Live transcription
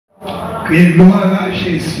Gloire à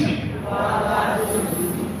Jésus.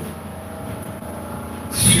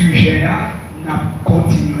 Sujet n'a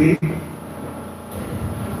continué.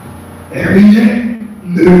 Rien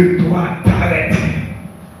ne doit t'arrêter.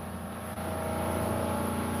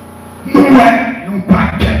 Nous n'avons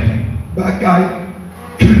pas quelques bagailles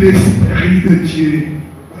que l'Esprit de Dieu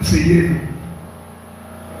a essayé.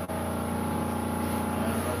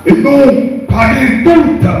 Et non, pas de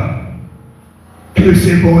doute que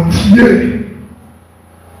c'est mon Dieu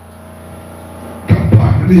qui a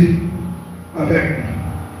parlé avec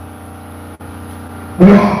nous.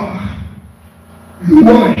 Gloire,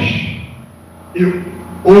 louange et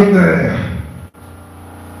honneur,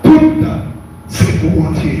 tout c'est pour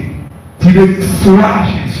mon Dieu. Dis-le, sois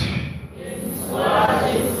Jésus.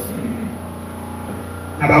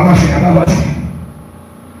 Là-bas, c'est là-bas,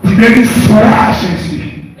 dis-le, sois Jésus.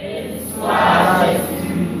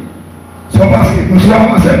 Sois passé, nous soyons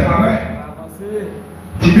avancés, pas vrai?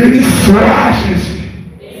 Dis-le, sois Jésus.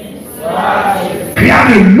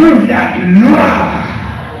 Alléluia, gloire.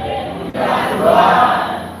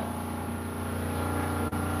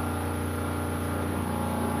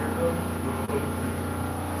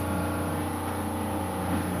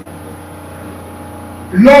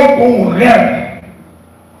 L'homme qu'on rêve,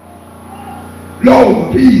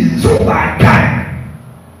 l'homme vise au bagaille.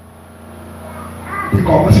 Il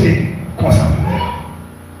commence comme ça.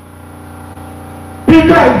 Puis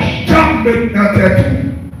donc, jamais dans tête,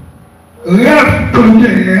 rêve comme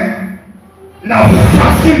rien, la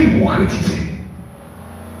facile pour concrétiser.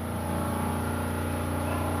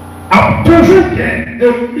 A toujours bien un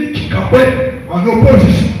ennemi qui campait en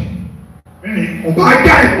opposition. On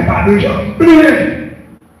bagaille, on parle de gens, plus.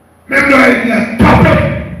 Même là, il y a tapé,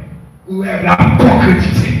 où elle l'a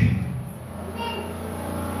concrétisé.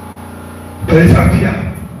 Par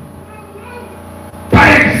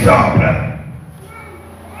exemple,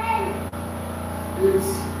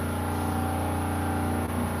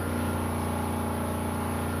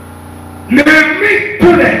 l'ennemi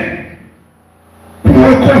tournait pour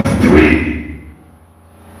reconstruire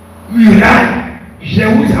muraille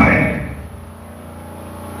Jérusalem.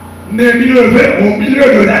 L'ennemi levé au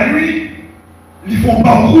milieu de la nuit, ils font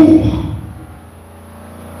parcours.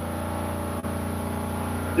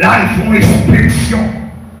 Là, ils font inspection.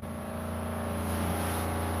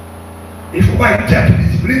 Il ne faut pas être tête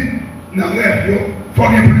discipline. Dans le rêve, il faut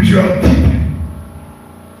qu'il y ait plusieurs types.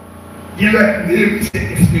 Il y a l'ennemi, c'est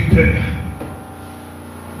inspecteur.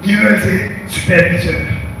 Il y a c'est superviseur.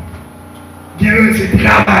 Il y a c'est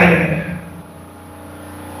travailleur.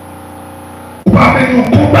 On va mettre un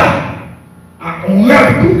combat. On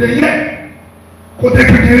rêve pour gagner. Côté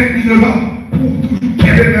que l'église devant, pour toujours qu'il y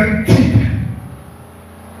ait le même type.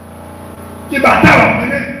 Qui bataille,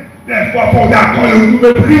 des fois, pour d'accord, le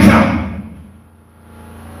nouveau prison.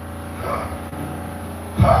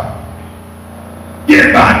 Qui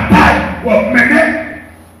bataille, pour mener,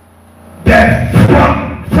 des fois,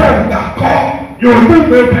 pour d'accord, le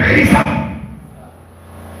nouveau prison.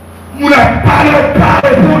 Nous n'avons pas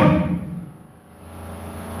le monde.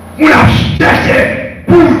 Nous l'avons cherché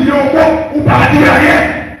pour dire ou pas dire rien.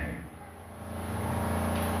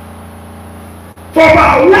 Faut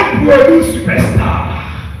pas pour nous superstar.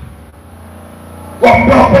 On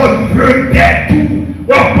peut pas vedette tout.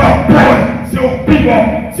 On peut pas, c'est au pivot.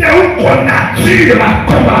 C'est où qu'on nature la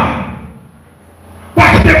combat.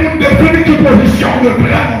 Parce que vous devenez une position de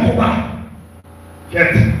prendre en combat.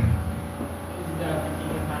 Qu'est-ce?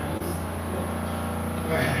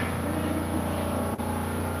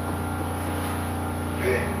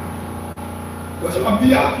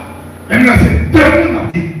 Même là, c'est deux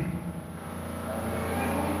mondes.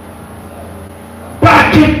 Pas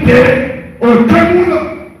quitter aucun monde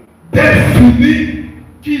défini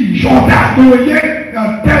qui j'en ai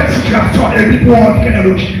dans telle situation et puis pour entrer dans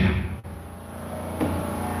l'autre.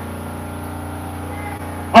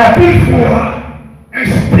 En plus, fois,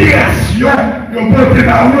 inspiration de porter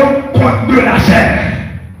la route contre de la chair,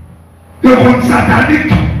 de contre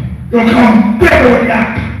satanique, de contre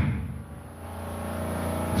démoniaque.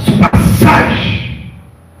 Ce passage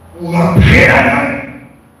pour rentrer là-dedans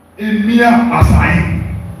et mis à saillir.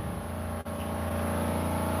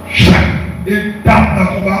 Chaque étape d'un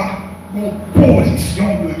combat, une position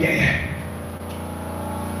de guerre.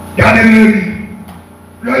 Regardez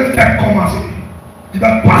le fait commencer. Il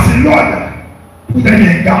va passer l'ordre pour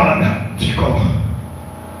donner garde du corps.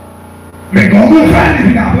 Mais quand on fait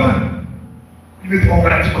il vient apprendre, il va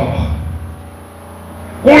trouver du corps.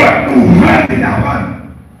 On va ouvrir, il vient apprendre.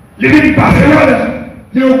 Il vient passer l'ordre,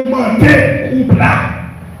 il augmente le groupe là.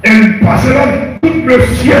 Et il passe l'ordre, tout le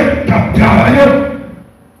ciel qui a travaillé.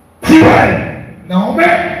 Si vous non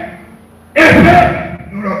mais, épée,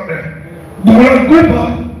 nous l'autre. Nous le groupe,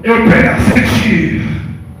 épée la ceinture.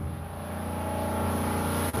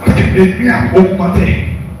 Parce que l'ennemi a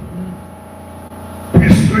augmenté.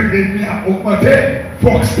 Puisque l'ennemi a augmenté, il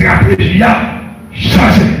faut que la stratégie a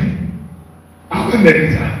changé. Après,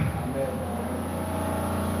 mais ça.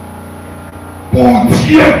 Bon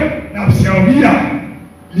Dieu n'a servi à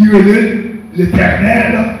livrer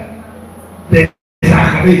l'Éternel des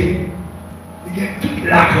armées. Il y a toute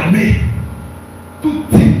l'armée, tout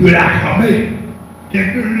type de l'armée. Il y a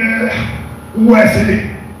de l'heure où c'est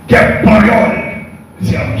des paroles de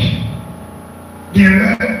service. Il y a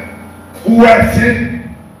l'heure où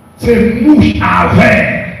c'est mouche à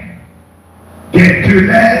verre. Il y a de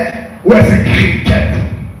l'heure où c'est cricket.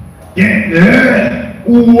 Il y a l'heure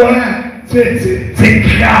où c'est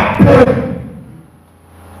crapaud.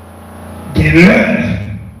 Il y a l'heure,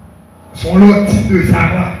 son lot type de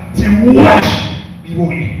savoir, c'est wash, il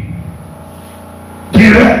mourit. Il y a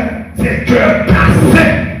l'heure, c'est cœur cassé,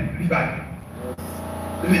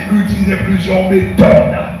 il utilisait plusieurs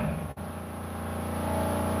méthodes.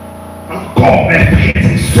 Encore mes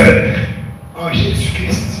frères et sœurs en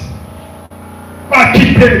Jésus-Christ. Pas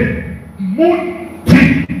quitter mon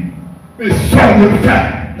Dieu, mais sans le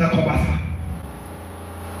faire dans le combat.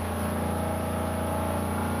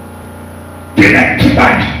 Il y a qui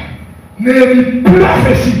baille, n'est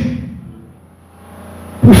prophétie.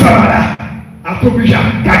 Pour ça, là, à tout déjà,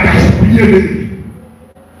 gaspiller.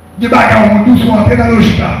 Il y a un douce ou entrer dans le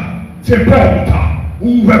logique. C'est pas longtemps.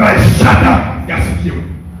 Ou vous avez Satan gaspiller.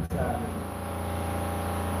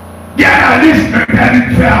 Il y a la liste de permis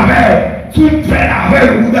de faire avec, tout faire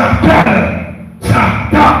avec ou d'accord.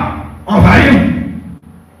 Satan envahit.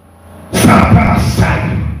 Satan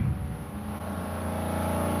saille.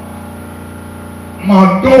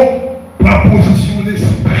 Mandons la position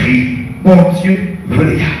d'esprit, mon Dieu,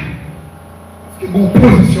 venez. C'est mon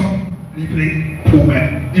position livrée pour moi.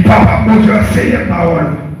 Il parle pas, mon Dieu, c'est la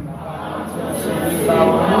parole.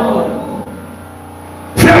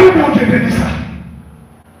 C'est où mon Dieu fait ça?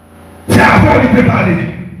 C'est avant qu'il peut parler.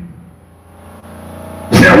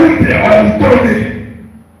 C'est où il peut ordonner.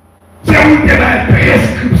 C'est où il peut la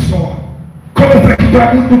prescription. Comment fait qu'il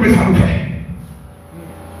doit nous trouver ça nous fait?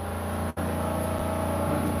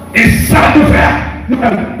 Et ça nous fait, nous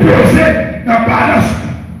allons poser dans la balance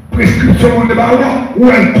prescription de parole ou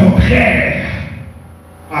un contraire.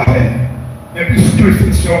 Avec. Mais puisque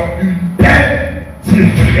c'est sur une telle, c'est le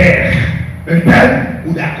frère. Une telle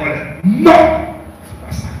ou d'accord. Non!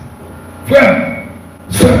 Frère,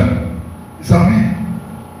 soeur, les amis,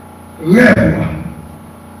 rêve-moi.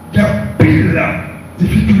 Il y a pile de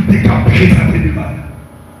difficultés qu'à présenter devant.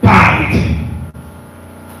 Pas arrêter.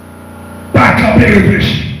 Pas camper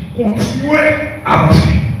réfléchir. Continuez à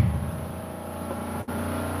avancer.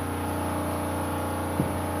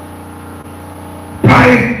 Pas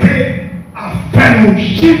aider à faire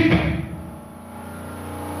logique.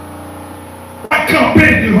 Pas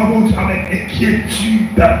camper devant mon Dieu avec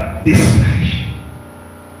inquiétude d'esprit.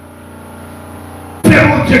 C'est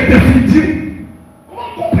mon Dieu qui te fait dire,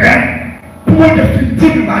 on comprend, pour mon Dieu te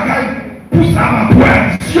dire le bagage, pour ça ma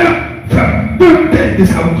position, faire douter de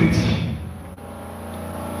sa volonté.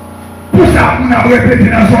 Pour ça, on a répété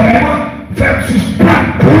dans son rêve, faire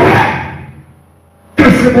suspendre que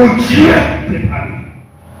c'est mon Dieu qui est parlé.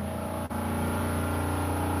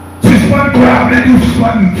 Suspendre quoi, mais nous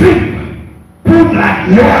suspendre vivre pour la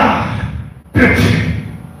gloire de Dieu.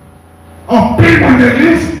 En paix mon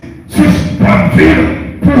église, suspendre vivre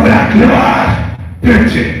pour la gloire de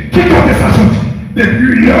Dieu. Qui compte ça sorti?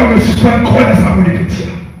 Depuis l'heure de suspendre quoi dans sa volonté chrétienne?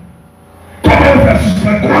 Comment on fait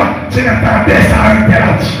suspendre quoi? C'est d'attendre ça à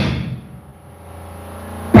impératif.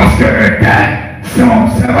 Parce qu'un tel, son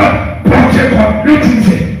serveur, pour Dieu qu'on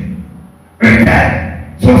l'utilise. Un tel,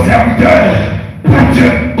 son serviteur, pour Dieu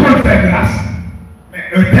qu'on fait grâce. Mais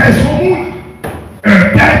un tel, son monde, un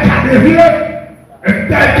tel qui a des vieux, un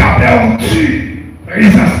tel qui a perdu,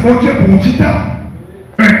 présence pour Dieu pour un petit temps.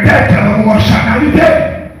 Un tel qui a un moment chanalité.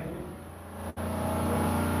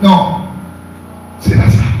 Non, c'est pas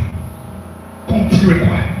ça. Continuez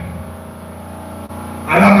quoi?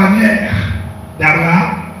 À la manière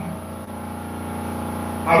d'Abraham.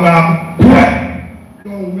 Abraham, ouais,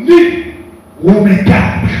 l'on lit Romains 4.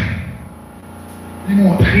 Il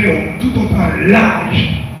montrait tout autant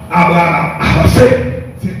l'âge Abraham avancé,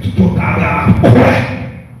 c'est tout autant Abraham ouais.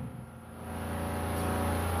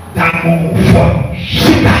 Dans mon foi,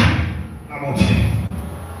 chita, à mon Dieu.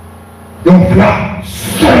 Une foi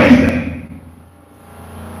solide.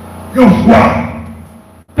 Une foi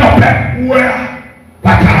tempête, ouais,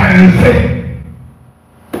 pas qu'à élever.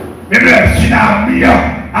 Mais le tsunami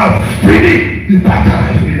a fini de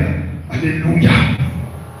partager. Alléluia.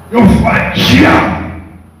 Une foi Dieu.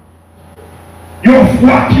 Une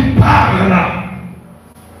foi qui parle.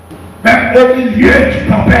 Même au milieu du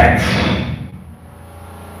tempête.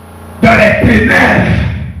 Dans les ténèbres.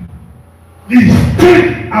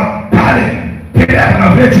 L'histoire a parlé. Ténèbres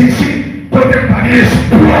en fait ici. Quand on n'a pas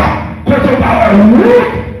d'espoir. Quand on va avoir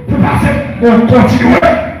route pour passer, on continue.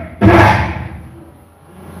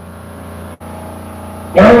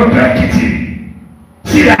 On qui dit,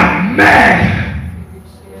 si la mer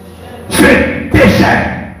se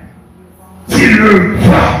déchaîne, si le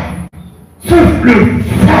vent souffle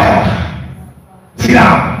fort, si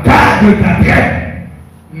la barre de ta tête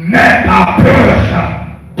n'est pas peur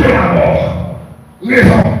de la mort.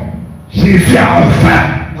 Raison, Jésus a enfin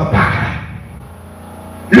un bac.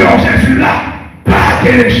 Le Jésus là, pas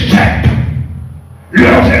d'échec. Le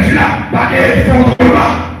Jésus là, pas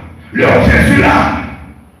d'effondrement. Le Jésus là,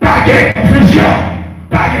 pas de confusion,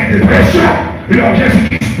 pas de dépression. Le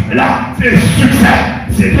Jésus-Christ, là, c'est succès,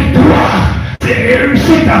 c'est victoire, c'est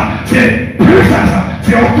réussite, c'est puissance,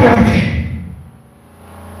 c'est autorité.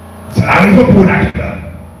 C'est la raison pour laquelle,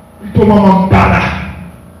 plutôt maman pas là,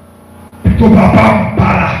 plutôt papa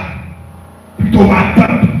pas là, plutôt ma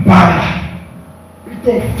tante pas là,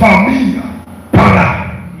 plutôt famille pas là,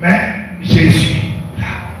 mais Jésus.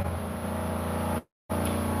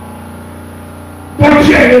 Bon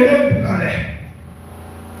Dieu est né pour l'air.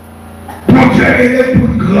 Bon Dieu est né pour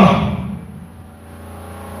le grand.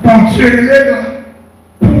 Bon Dieu est né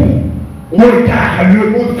pour regarder le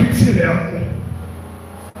monde fixé vers nous.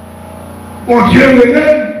 Bon Dieu est né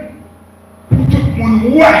pour tout le monde.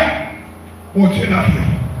 Ouais. Bon Dieu n'a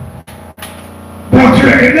fait. Bon Dieu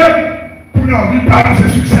est né pour nous vivre par ses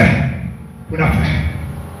succès. Pour nous faire.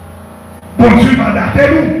 Bon Dieu m'a mandaté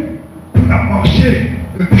nous pour nous marcher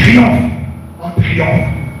de triomphe. En triomphe,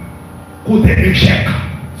 côté échec,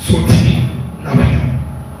 sorti dans l'avion.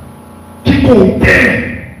 Qui côté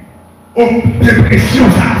dépression,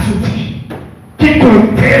 ça a sorti. Qui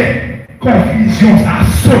côté confusion, ça a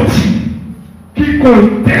sorti. Qui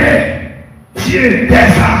côté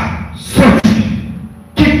tiédesse, ça a sorti.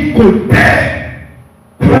 Qui côté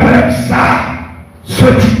problème, ça a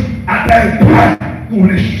sorti. À tel point, nous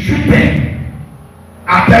voulons chuter.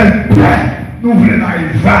 À tel point, nous voulons dans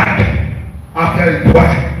les vagues. À tel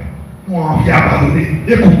point, nous avons envie d'abandonner.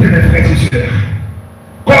 Écoutez mes frères et sœurs.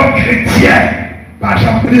 Comme chrétiens, par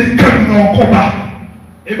exemple, que nous avons combat.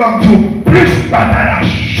 Et bien, plus bataille à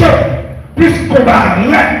chaud, plus combat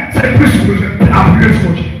là, c'est plus besoin d'appuyer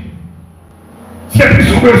sur Dieu. C'est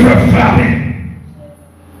plus besoin de frapper.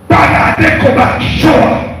 Pas garder combat chaud,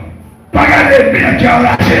 pas garder bien qui en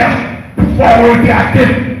la chair, pour pouvoir regarder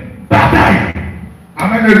bataille.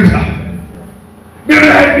 Amen, Elisa. Mais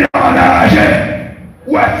l'ennemi en arraché,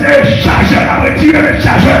 ouais, c'est chargeur, à retirer le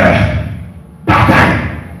chargeur. Bataille.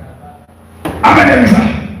 Amen, Elisa.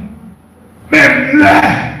 Même là,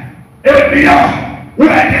 l'ennemi,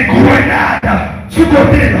 ouais, des grenades, sous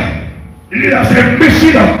côté, il est dans ses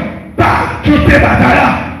missiles, par toutes les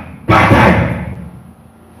batailles, bataille.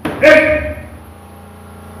 Et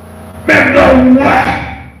même là, ouais,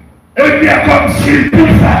 il est comme s'il tout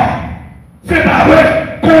fort. C'est pas vrai,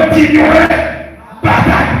 continuer.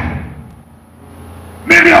 Bataille.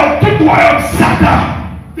 Mais dans tout royaume, Satan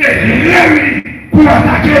est réuni pour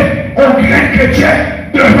attaquer au grain chrétien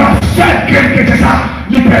devant seul grain chrétien, ça,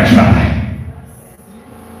 il perd la bataille.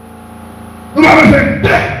 Nous avons besoin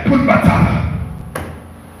de pour battre ça.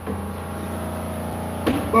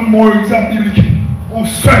 Dans mon exemple biblique, on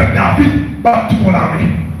seul David bat tout mon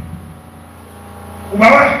armée. Vous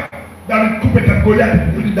voyez, David coupe et Goliath,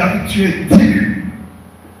 il dit David tué 10 000.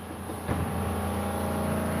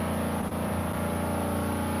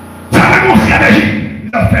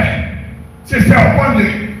 Il a fait. C'est ça, on parle de.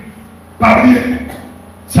 Pas oublier.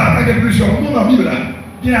 Ça a attaqué plusieurs noms dans la Bible.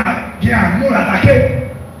 Il y a un nom attaqué.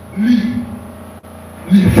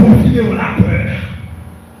 Il faut filer la peur.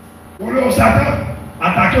 Pour le Satan,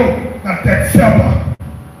 attaqué dans la tête serpent.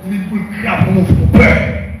 Il dit pour le crabe pour peur.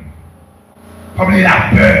 Pas oublier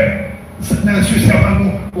la peur. C'est dans ce serpent,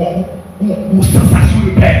 une sensation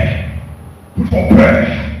de peur. Pour ton peur.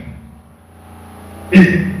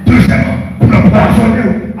 Et deuxièmement, pour le poissonner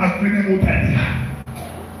à venir au montagne.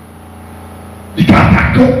 Il peut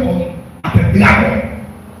attaquer comme un dragon.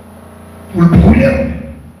 Pour le brûler,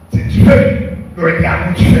 c'est du feu. Le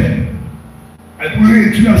dragon du feu. Elle pourrait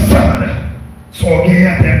étudier ensemble son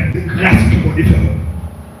gain en termes de grâce que vous défend.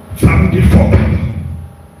 Ça vous défend.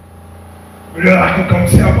 Mais le raconte comme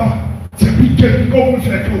serpent, c'est plus que comme vous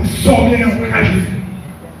faites, son gain en courage.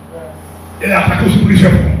 Et l'attaque sur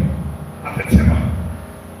plusieurs fois. la tête c'est moi.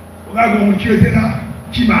 On a un qui était là,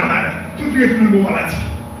 qui est malade, tout le monde est maladie.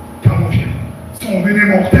 Car mon Dieu, son venin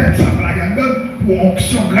mortel, ça fait la gamme pour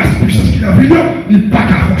onction, grâce, puissance qu'il a vu, il n'est pas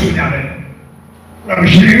qu'à fonctionner avec. Pour la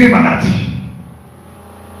gérer maladie.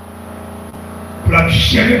 Pour la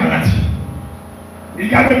gérer maladie. Et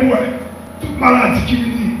regardez-moi, toute maladie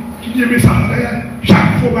qui vient ça,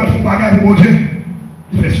 chaque fois qu'on fait un bagage pour mon Dieu,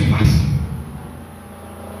 il fait surface.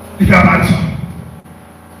 Il fait apparition.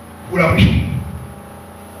 Pour la bouche.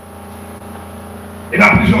 Et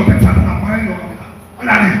là, plusieurs textes, ça n'a pas rien. On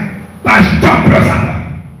a dit, page temple, ça.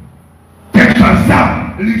 Quelque chose, ça,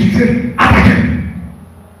 l'utiliser, attaquer.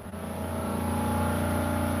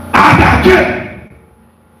 Attaquer.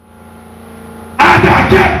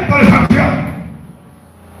 Attaquer dans les sanctuaires.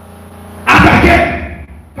 Attaquer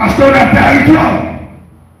parce qu'on a territoire.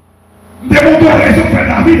 Démontrons raison de faire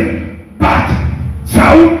la ville. Battre.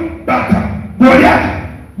 Saoul, battre.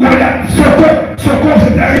 Goliath, Soko,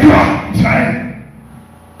 c'est territoire. Israël.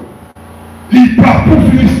 Il part pour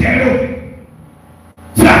Philistien.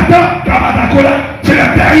 Satan, Kamatakola, c'est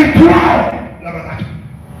le territoire. La bataille.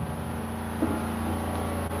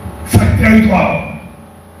 C'est le territoire.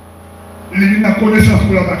 Il y a une connaissance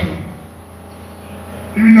pour la bataille.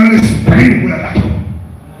 Il y a l'esprit pour la bataille.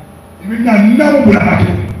 Il y a un nom pour la bataille.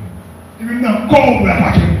 Il y a un corps pour la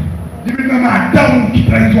bataille. Il y a un madame qui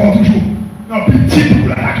territoire toujours. Un petit pour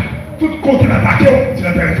la bataille. Tout côté de la bataille, c'est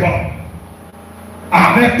le territoire.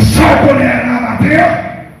 Avec sans connaître la bataille,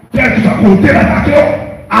 quel que soit côté de la bataille,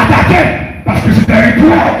 attaquer. Parce que c'est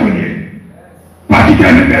territoire qu'on est. Pas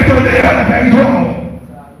quitter le méthode de la territoire.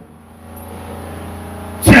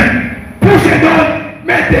 Tiens, poussez donc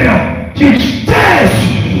maintenant.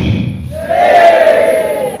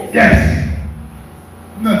 Yes.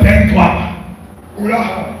 Notre territoire. Oula.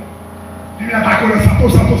 Il vient attaquer le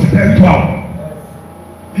Sato, c'est territoire.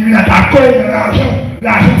 Il vient attaquer l'argent.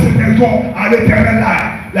 L'argent, c'est territoire. À l'éternel là.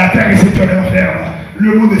 La terre est sécurée en fer.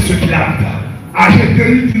 Le monde est ceux qui l'habitent. Acheter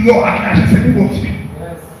de l'or avec l'argent, c'est pour Dieu.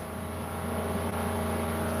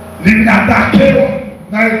 Il vient attaquer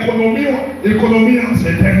dans l'économie. L'économie,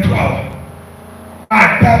 c'est territoire.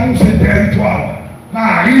 Adamou, c'est territoire.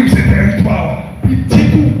 Marie, c'est territoire.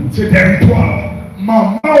 Petit, c'est territoire.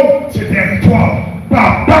 Maman, c'est territoire.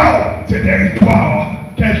 Papa, c'est territoire.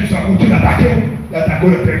 Quel que soit côté d'attaquer, l'attaquer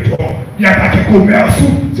le territoire. Il attaque le commerce,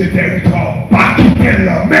 c'est territoire. Pas quitter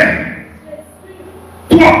la main.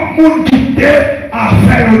 Toi, monde quitter à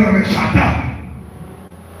faire dans le Satan.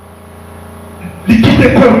 Il quitte le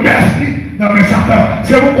commerce dans le Satan.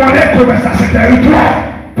 C'est vous connaissez le commerce, c'est territoire.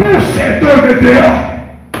 Poussez deux dehors.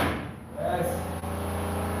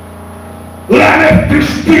 La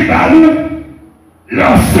festival,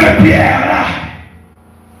 l'ancien-pierre là,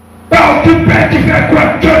 pas occupé qui fait quoi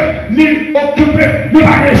que, ni occupé, ni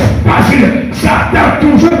un espace, Satan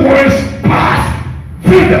toujours pour espace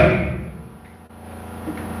vide.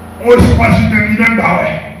 On espace vide, même pas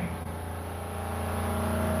ouais.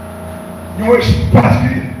 On espace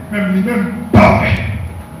vide, même lui-même pas ouais.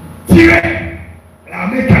 Tirez,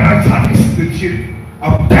 l'armée canalisatrice de Dieu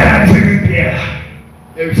a pénalisé une pierre.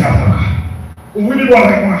 Et puis ça va. Ouvrez voir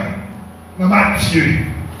avec moi dans Matthieu,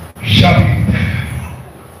 chapitre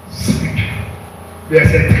 5,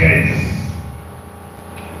 verset 13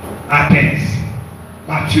 à 15.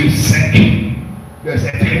 Matthieu 5,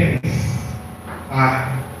 verset 13 à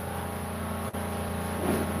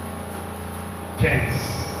 15.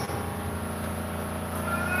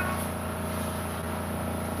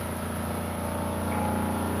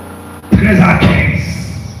 À 15.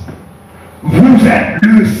 Vous êtes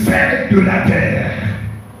le sel de la terre.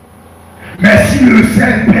 Mais si le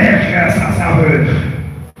sel perd sa saveur,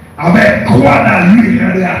 avec quoi la lui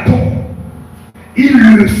relate-t-on?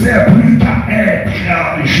 Il ne sert plus qu'à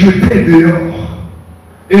être jeté dehors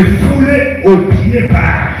et foulé aux pieds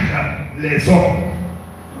par les hommes.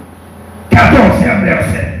 14e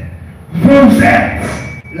verset. Vous êtes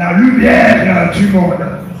la lumière du monde.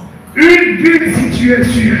 Une ville située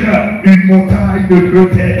sur une montagne ne peut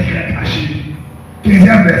être cachée.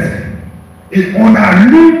 15e verset. Et on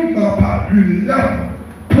allume pas une lampe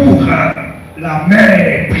pour la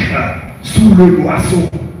mettre sous le boisseau,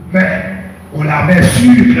 mais on la met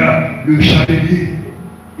sur le chandelier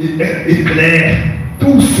et elle éclaire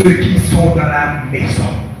tous ceux qui sont dans la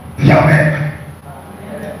maison. Dis Amen.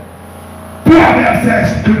 Pour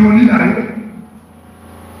verset que nous lisons là,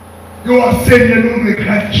 ils ont enseigné nous de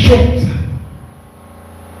grandes choses.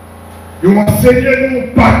 Ils ont enseigné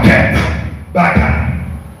nous paquets bagages.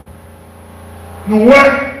 Nous avons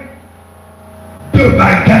deux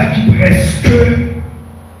bagages qui presque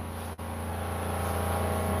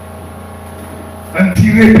un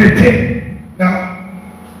petit répété. dans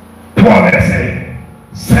 3 versets.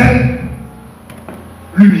 Sel,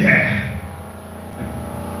 lumière.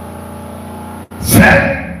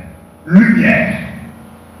 Sel, lumière.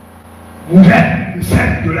 Vous êtes le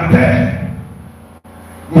sel de la terre.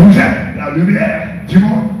 Vous êtes la lumière du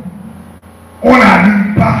monde. On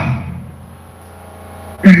n'allume pas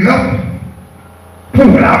une lampe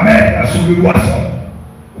pour la mettre sous le boisson.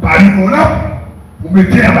 Vous allumez une lampe, vous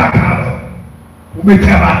mettez à la table, vous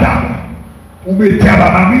mettez à la table, vous mettez à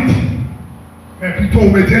la marmite, mais plutôt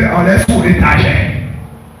vous mettez en l'air sur l'étagère.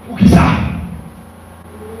 Pour qui ça?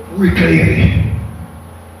 Pour éclairer.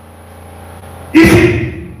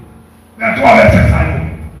 Ici, dans 3 versets,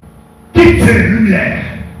 quitte ces lumières,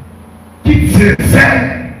 quitte ces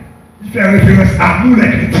sels, il fait référence à nous les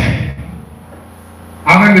chrétiens.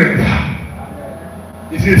 Amen.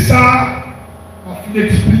 Et c'est ça qu'on finit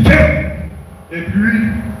d'expliquer. Et puis,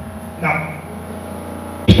 la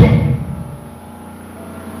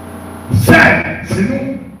sel, c'est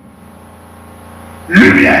nous.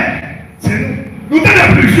 Lumière, c'est nous. Nous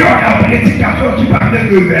avons plusieurs prédicateurs qui parlaient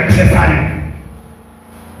de versets salés.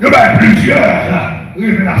 Nous avons plusieurs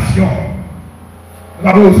révélations. Nous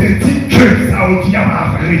avons dit que ça a dit à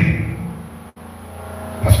ma vraie.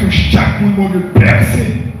 Parce que chaque monde de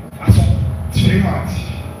percer de façon différente.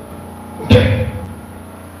 Ok?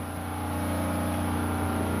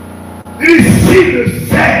 Ici, le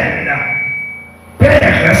sel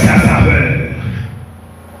perd sa saveur.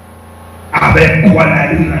 Avec quoi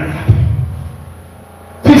la lune?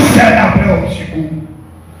 Qui sel après au secours?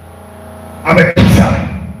 Avec qui ça?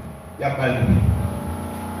 Il n'y a pas de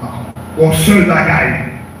bon, seul bagaille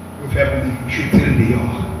peut faire jeter le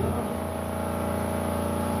dehors.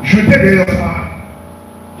 Jeter dehors ça,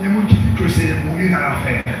 il y a des gens qui disent que c'est mourir dans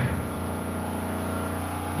l'affaire.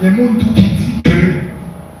 Il y a des gens qui disent que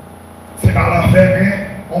c'est par l'affaire, mais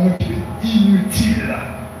on me qui est inutile.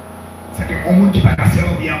 C'est qu'on me qui va casser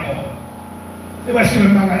au bien encore. C'est parce que le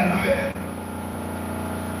mal à l'affaire.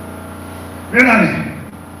 Regardez.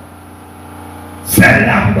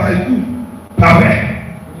 Celle-là pour bailler où? Pas vrai.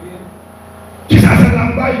 Qui ça celle-là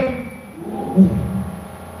pour bailler? Où?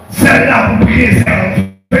 Celle-là pour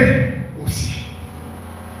préserver aussi.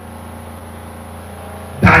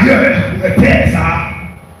 D'ailleurs, le terre, ça,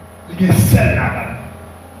 il y a celle-là.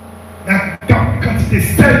 La quantité de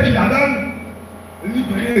sel qu'il la donne, il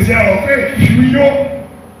préserve fuyant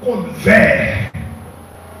contre verre.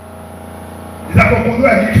 Les accompagnants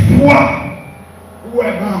avec froid. Ou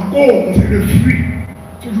un mango, c'est le fruit,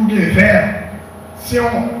 toujours bien vert. Si on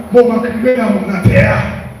moment crié dans mon terre,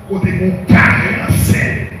 côté mon carré en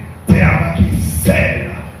sel, terre qui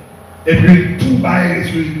sel, et puis tout va être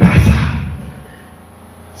résultat ça.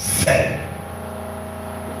 Sel.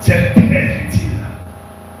 C'est très utile.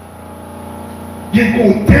 Il y a un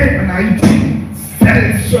côté en Haïti, sel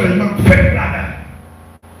seulement fait là-dedans.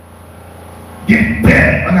 Il y a une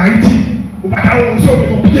terre en Haïti, où on va avoir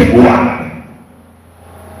ton pied bois.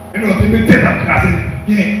 Et nous avons mis tête à craser.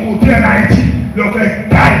 Il y a un côté en Haïti, nous fait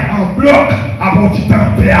taille en bloc à mon petit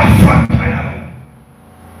temps et à fin.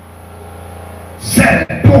 C'est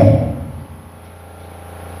bon.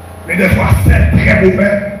 Mais des fois, c'est très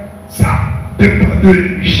mauvais. Ça dépend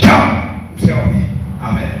de gens pour servir.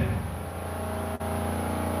 Amen.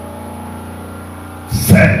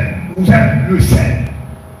 Sel, vous êtes le sel.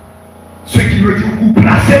 Ce qui veut dire que vous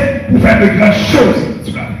placez pour faire de grandes choses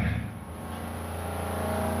sur la terre.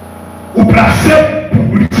 Ou placé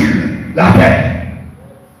pour utile la terre.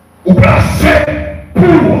 Ou placé pour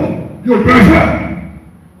le besoin.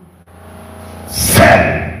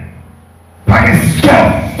 Sel. Par les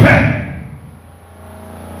soifs.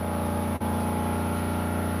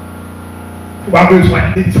 On a besoin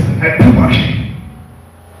de tout manger.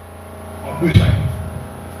 On a besoin.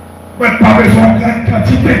 On n'a pas besoin de grande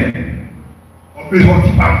quantité. On a besoin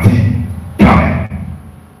de partie quand même.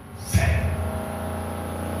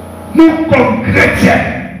 Nous, comme chrétiens,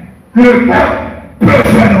 le monde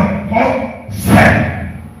besoin comme sel.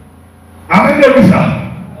 Amen de ça.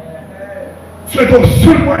 C'est au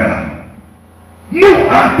seul là. Nous,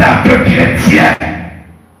 en tant que chrétiens,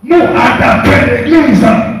 nous, en tant que l'Église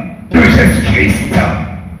de Jésus-Christ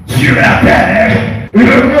sur la terre, le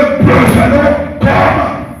monde besoin comme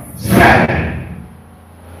sel.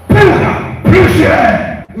 Pour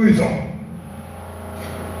plusieurs raisons.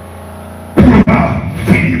 Pour pas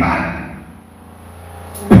finir mal.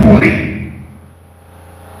 Pour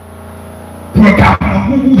un caractère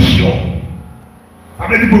bouchon.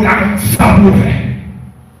 Avec des bouchons sans mauvais.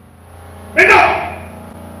 Mais non,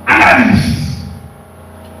 analyse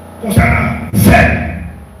concernant sel.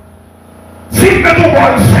 Si nous mettons le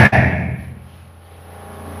sel,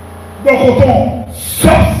 Donc, autant sauce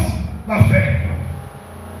m'a fait.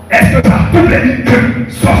 Est-ce que ça a tout dit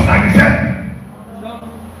que sauce la glisette? Non.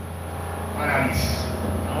 Analyse.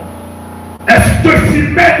 Est-ce que si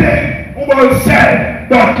mettez au bon sel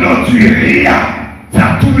dans l'eau du rien,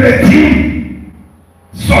 ça a tout dit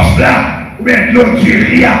sauce là, ou bien l'eau du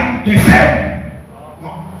rien, qui sel? Non.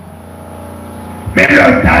 Mais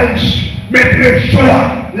le taille, mettez le choix,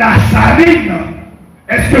 la saline,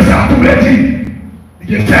 est-ce que ça a tout dit?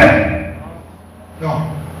 Qui sel? Non.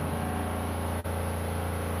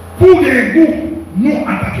 Pour les goûts, nous en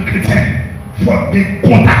tant que chrétiens, il faut des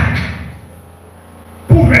contacts.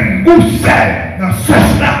 Pour un goût sel dans ce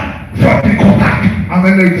sauce-là, il faut des contacts.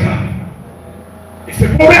 Amen. Et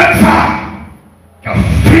c'est pour ça qu'a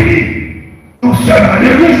fini non seulement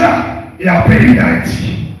l'église et en pays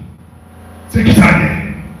d'Haïti. C'est qui ça vient?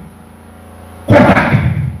 Contact.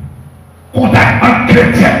 Contact entre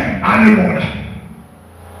chrétiens à le monde.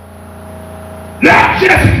 Là,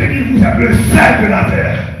 Jésus-Christ vous êtes le sel de la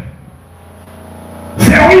terre.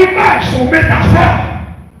 C'est une image, son métaphore.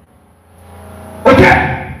 Ok?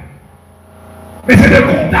 Mais c'est des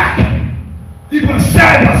contacts. Il faut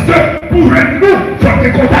ça parce que pour nous, il faut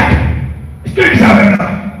des contacts. Est-ce que vous avez là?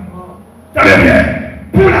 Ça veut bien.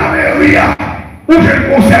 Pour la mairie, où je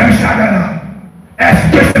mon service à Ghana,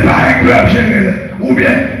 est-ce que c'est pas un club général ou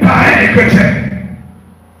bien pas un chrétien?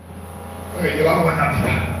 Oui, il va voir ça.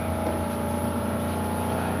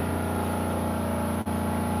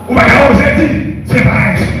 On va vous dire, c'est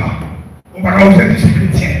pareil, c'est pas. On va vous dire, c'est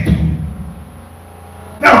chrétien.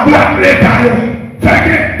 Dans le boîte l'État, fait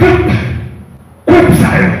que tout, coupe ça,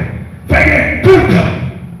 fait que tout,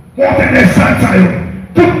 monter des sangs,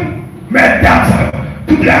 tout, mesdames,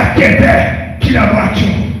 toute la quête qui la voiture,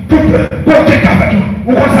 tout le côté café,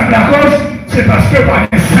 vous consacrez la cause, c'est parce que par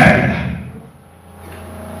les sel.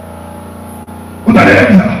 Vous allez dire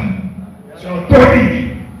ça. C'est un Tony.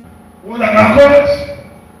 Vous avez la cause.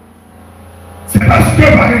 C'est parce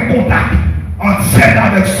que par un contact entre celle-là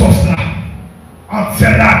avec sauce-là, entre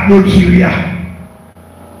celle-là avec l'Oduria,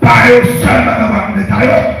 par eux seulement dans le détail,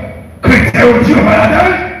 chrétien au Dieu va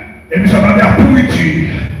là-dedans, et nous sommes en pourriture.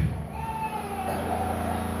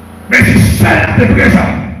 Mais si celle-là est présente,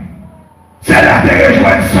 celle-là te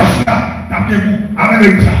rejoint une sauce-là, tapez-vous,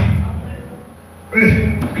 amenez-vous ça. Oui,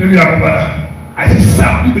 que lui a compris. C'est ça,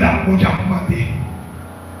 nous là, on a demandé.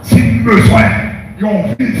 Si nous besoin, ils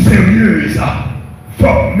ont vie sérieuse, il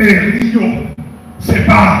faut mériter. C'est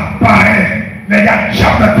pas pareil. Les gars,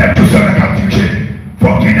 jamais tête tout seul quand tu dis. Il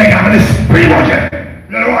faut qu'il y ait un esprit, mon Dieu.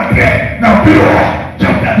 Le roi est dans le bureau,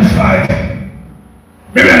 jamais disparaître.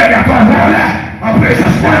 Mais les gars, pas voler. Après, ça se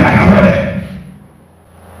fait, la voler.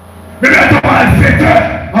 Mais les gars, pas le fait,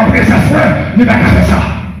 après, ça se fait, il va faire ça.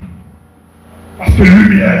 Parce que la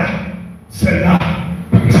lumière là, c'est là,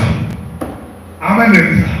 comme ça.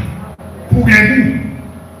 Amen. Pour gagner,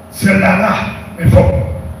 c'est là, mais il faut,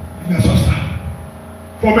 il y a sauce là.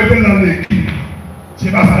 Il faut mettre dans l'équipe.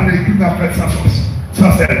 C'est pas ça, l'équipe n'a fait sa sauce.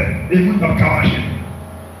 Ça, c'est l'équipe dans le cavage.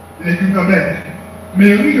 L'équipe dans l'aide.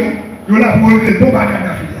 Mais oui, il y a pour les bons bagages dans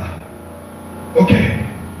la fille là. Ok.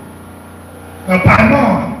 Dans le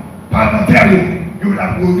parlementaire, il y a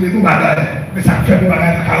pour les bons bagages. Mais ça fait bon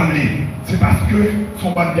bagages à Caroline. C'est parce que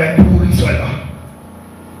son bagage pour lui seul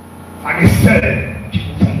là. Avec celle qui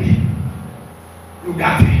vous font. Vous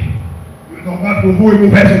gardez. Le normal pour vous est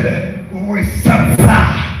mauvais. Pour vous est ça.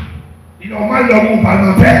 Le normal, le monde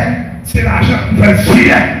parlementaire, c'est l'argent qui fait le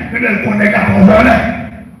chien, mais elle connaît qu'à ton volet.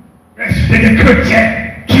 Mais c'est des chrétiens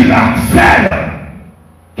qui l'harcèlent,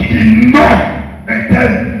 qui disent non, mais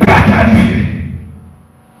tel pas qualifié.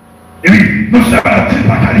 Et oui, nous sommes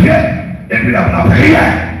pas qualifiés, et puis la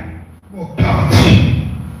prière, mon garantie.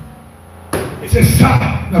 Et c'est ça,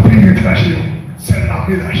 la prière tragédie, c'est la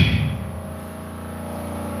mélanger.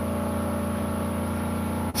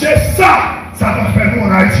 C'est ça, ça va faire nous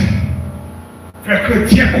en Haïti. Faire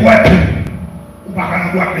chrétien croire que, ou pas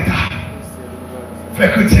qu'à droit l'État.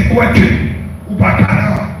 Faire chrétien croire que, ou pas qu'à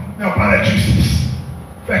parler de justice.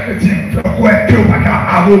 Faire chrétien croire que, ou pas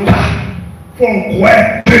qu'à avocat. Faut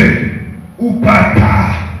croire que, ou pas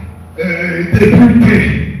qu'à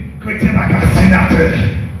député. Chrétien pas qu'à sénateur.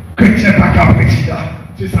 Chrétien pas qu'à président.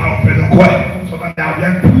 C'est ça, on fait de quoi? On s'en va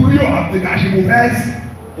bien pour eux, on dégager mauvaise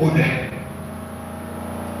odeur.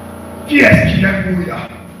 Qui est-ce qui vient mourir?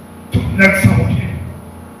 Tout notre sang entier.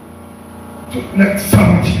 Tout notre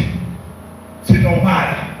sang entier. C'est normal.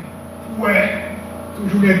 Ouais,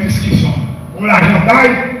 toujours des discussions. On l'argent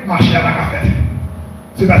baille, marcher à la café.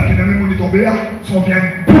 C'est parce que les gens qui sont tombés là sont bien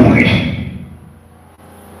pourris.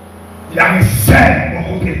 Il y a des sel de mon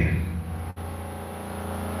côté.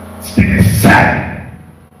 C'est des sel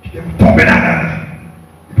qui qui est tombé là-dedans.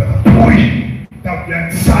 Il peut pourri, il a bien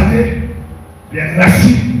salé, bien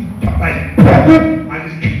racine, il a pas beaucoup à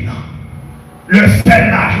l'équipe. Le sel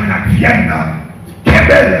là, je vais vienne, il est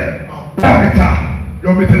belle, en bon état. Il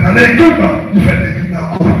met dans l'équipe, il fait l'équipe dans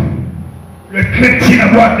le coup. Le chrétien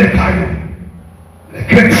doit des cailloux. Le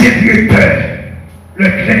chrétien directeur, le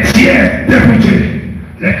chrétien député,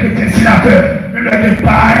 le chrétien sénateur, même le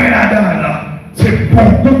pareil là-dedans, là, c'est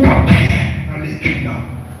beaucoup papier dans l'équipe.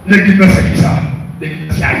 L'équipe, c'est qui ça?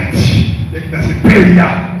 L'équipe, c'est Haïti. L'équipe, c'est pays là.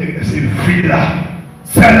 L'équipe, c'est ville là.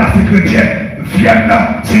 Celle-là, c'est chrétien. Vienne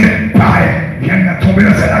là, c'est pareil. Vienne là, tomber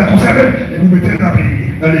dans celle-là, conserver, et vous mettez dans le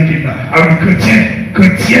pays, dans l'équipe là. Alors,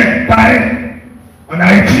 chrétien, pareil. En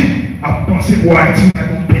Haïti, à penser pour Haïti,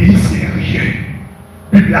 dans mon pays, c'est rien.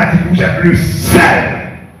 La Bible a dit, vous êtes le sel.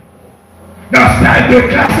 Dans ce style de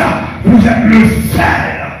classe, vous êtes le sel.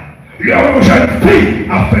 Le jeune fille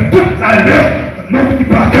a fait toute la l'heure. N'oubliez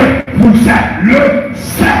pas que vous êtes le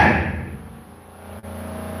sel.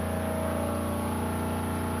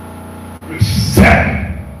 Le sel.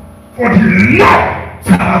 On dit non,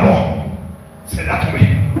 ça va bon. C'est la tombée.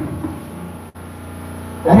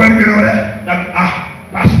 On va dire,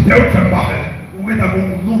 pasteur, fait parler. On met d'abord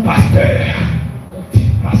mon nom pasteur.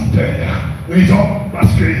 Pasteur. Raison,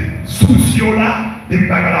 parce que sous là, des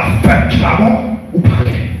bagages à la fête qui va bon, ou pas.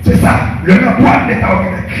 C'est ça, le rapport est des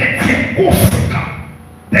chrétiens conséquents,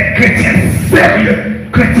 des chrétiens sérieux,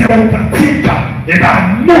 chrétiens authentiques, et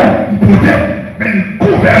bien non hypothèque, mais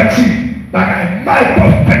convertis, bagages mal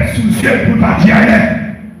fait sous le ciel pour ne pas dire rien.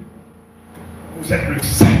 Vous êtes le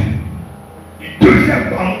saint. Et deuxième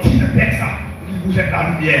partie de texte, vous êtes la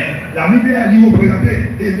lumière. La lumière, elle représente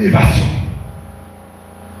l'élévation.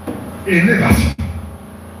 Élévation.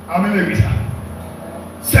 Amen, l'église.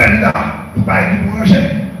 Celle-là, vous parlez du manger.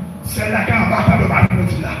 Celle-là qui a un bâtard de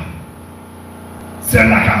bâtiment là.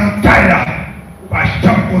 Celle-là qui a un caille là. Vous parlez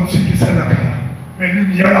jamais continuer celle-là. Mais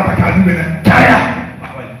lumière là, pas qu'à nous mettre un caille là.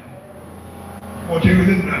 Ah ouais. Mon Dieu,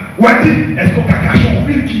 vous êtes là. Ouais, dit, est-ce qu'on a caché en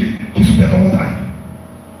ville qui soutient ton montagne?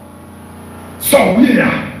 Sans oui là,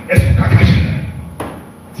 est-ce qu'on a caché là?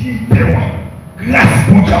 Dis, moi, grâce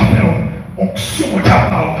mon Dieu, onction mon Dieu,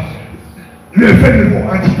 lever le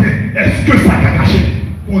mot entité, est-ce que ça t'a caché?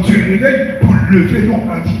 Mon Dieu est né pour lever le mot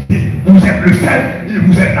entité. Vous êtes le sel et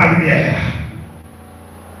vous êtes la lumière.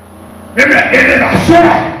 Et bien, élévation,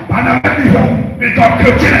 pas dans le même niveau, mais comme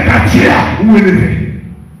chrétien, le quartier là, où élevé.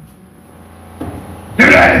 Et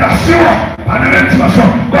bien, élévation, pas dans la même dimension,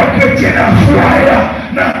 comme chrétien, dans le foyer là,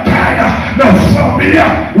 dans le caille là, dans le famille là,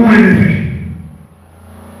 où élevé.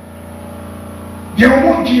 Il y a un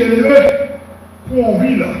monde qui est élevé pour une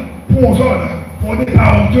ville, pour une zone, pour des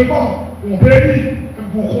arrondements, pour un pays,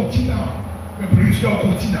 pour un continent, pour plusieurs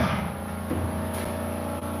continents.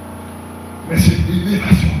 Mais c'est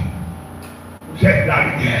l'élévation. Vous êtes la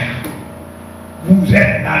lumière. Vous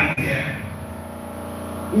êtes la lumière.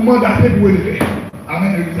 Vous mandatez pour élever.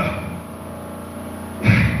 Amen, Église.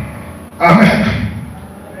 Amen.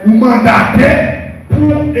 Vous mandatez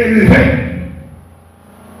pour élever.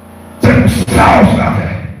 C'est pour ça qu'on se l'a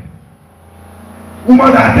fait. Vous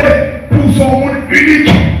mandatez pour son monde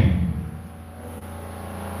unique.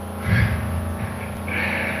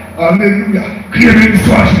 Alléluia. Criez béni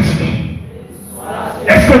soit Jésus.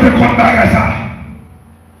 Est-ce que tu comptes pas ça?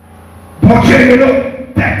 Bon Dieu est le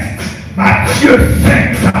texte. Matthieu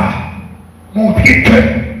 5 ça. Montrer que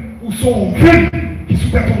où sont villes qui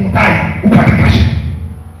soutient ton montagne ou pas te cacher.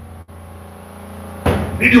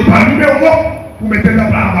 Il dit pas numéro 1 pour mettre dans la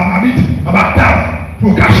marmite, en bas table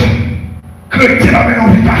pour cacher. Chrétien n'a pas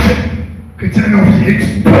envie de cacher. Chrétien n'a pas envie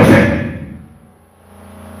d'exposer.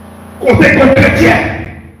 Côté comme chrétien,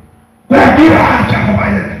 on doit qui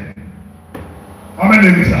accompagne. Amen,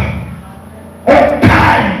 l'église. On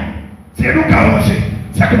taille. C'est nous qui allons manger.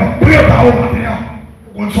 C'est que nous préparons au matin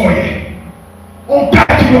pour qu'on soit. On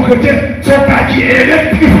taille qui nos chrétiens, c'est un taille qui est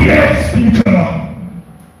électrifié spirituellement.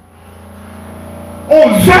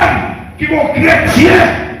 On zone qui vont chrétiens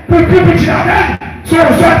pour le plus petit jardin, c'est un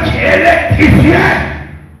zone qui est électrifié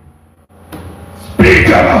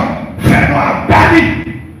spirituellement. Fais-nous à bannir.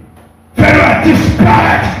 Fais-nous à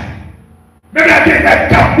disparaître. Même la dernière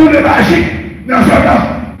cape de magie. Dans ce temps,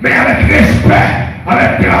 mais avec respect,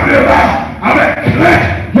 avec graveur, avec crainte,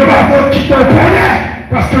 je vais voir qui te connaît,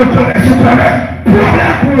 parce que le connaît, je connais,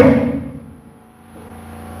 problème pour nous.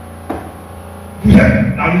 Vous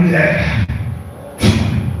êtes la lumière.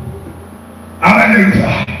 Amen, l'église.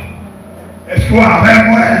 Est-ce qu'on avait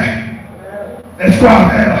moi? Est-ce qu'on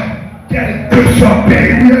avait quel que soit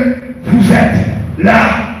périlleux, vous êtes la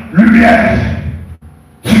lumière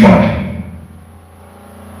du monde.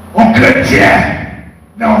 En chrétien,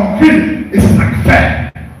 dans une ville, et c'est ça que fait.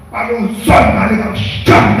 Par nos zones, aller dans le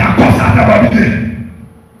champ d'accord, ça n'a pas été.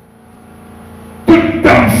 Tout le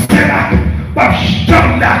temps, c'est là, par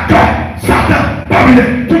champ d'accord, ça n'a pas été.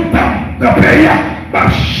 Tout le temps, dans le pays,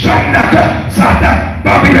 par champ d'accord, ça n'a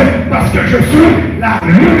pas été. Parce que je suis la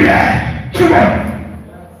lumière. Tout le monde.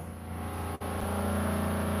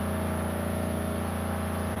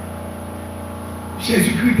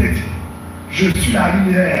 Jésus-Christ a dit, je suis la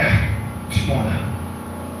lumière du monde.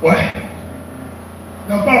 Ouais.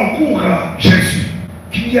 Dans le parcours, Jésus,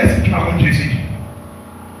 qui est-ce qui m'a rendu Jésus?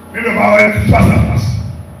 Mais le parole face à face.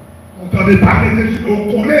 On entendait parler de Dieu,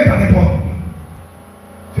 on connaît pas n'importe.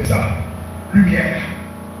 C'est ça. Lumière.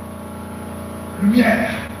 Lumière.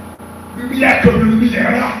 Lumière comme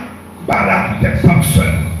lumière là, par la peut-être femme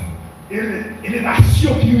seule. Et les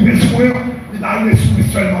nations qui nous reçoivent, ils n'arrivent pas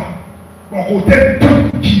seulement. Bon côté, tout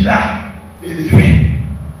qui l'a élevé.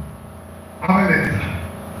 Amen.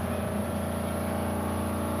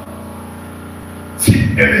 Si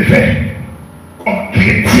élevé comme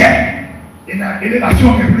chrétien, et dans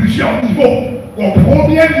l'élévation de plusieurs niveaux, au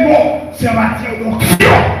premier niveau, c'est en matière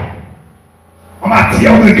d'onction, en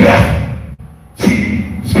matière de grâce. Si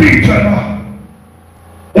spirituellement,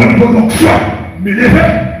 au niveau d'onction,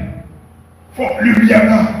 m'élever, il faut que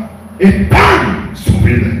lumière et pas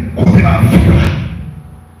sauver le côté de la vie.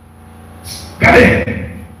 Regardez,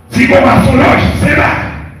 si on va son loge, c'est là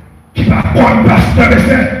qui va prendre pasteur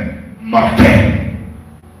Veslyn marqué.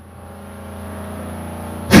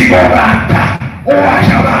 Si on va dans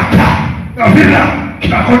la ville là, qui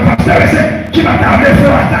va prendre pasteur Veslyn, qui va t'amener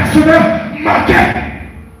faire l'attaque sur nous, marqué.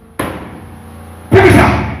 Pour ça,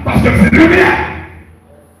 parce que c'est lumière.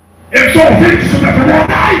 Et son ville qui sont un peu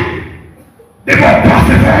montagne, des bons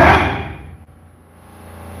passer fort,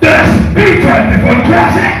 de la spiritualité pour le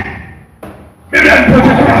croiser. Mais bien pour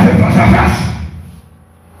qu'on croise face à face.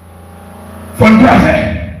 Il faut le croiser.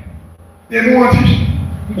 Et nous on dit,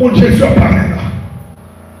 nous comptons Jésus en parler là.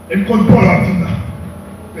 Et nous comptons Paul en disant là.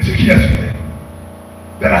 Mais ce qui est sûr,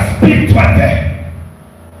 de la spiritualité,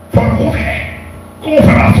 il faut le croiser. Comment on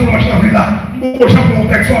fait la soulage dans la vie là? Nous prochains pour mon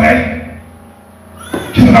texte oreille.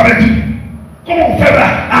 Qui nous avait dit? Comment on fait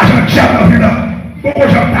l'argent de diable dans la vie là? Nous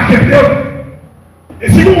prochains taquer pied. Et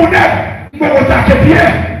si nous on est, nous on taquer pied.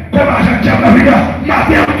 Comme agent qui a la vie,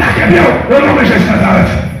 matin, on t'a bien, au nom de Jésus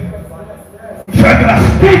Nazareth. Faites de la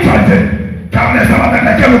spiritualité, car les hommes avec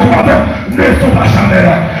lesquels nous combattons ne sont pas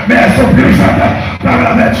charnelles, mais elles sont puissantes par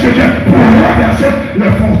la vertu de Dieu pour renverser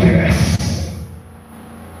le fond terrestre.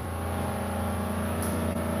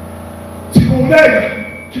 Si mon nègre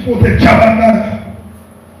qui porte des cabanes,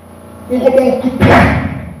 on remet un coup de poing,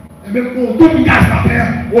 et même on double gaz la terre,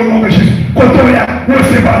 au nom de Jésus. Quand on y a, on ne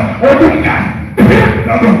sait pas, on double gaz.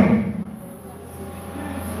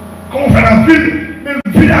 Quand on fait la ville, même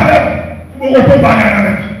ville avec, on ne peut pas gagner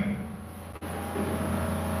avec.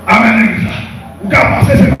 Amen. Vous pouvez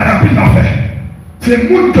penser que ce n'est pas la ville à faire. C'est le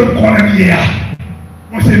monde que nous connaissons hier.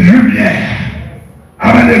 Moi, c'est lumière.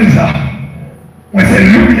 Amen, Elisa. Moi, c'est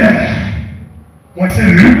lumière. Moi, c'est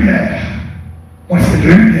lumière. Moi, c'est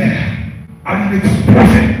lumière. Allez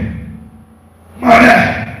l'exposer. Malheur,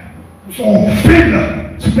 nous sommes fils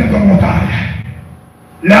sur cette montagne.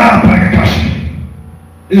 Là, pas de caché.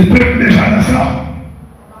 Et le peuple déjà dans ça,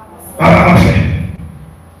 va avancer.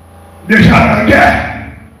 Déjà dans la guerre,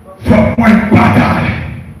 il faut moins une bataille.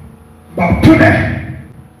 Va tourner.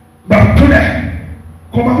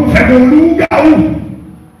 Comment vous faites un loup-garou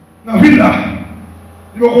dans la ville là?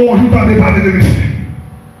 Ils vont jouer dans des parties de messieurs.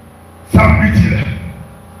 Ça me dit.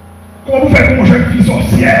 Comment vous faites un jeune fille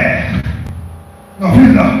sorcière dans la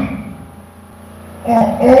ville là?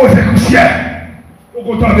 On ose écouter ciel. Au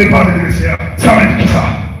content des parties de messieurs. Ça veut dire qui ça?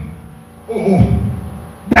 Oh,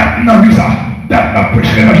 date n'a vu ça. Date n'a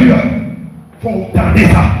prêché la vie. Il faut entendre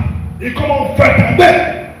ça. Et comment on fait tomber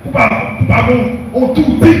pour pas on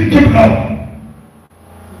tout dit qui prend.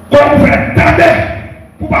 Comment on fait tomber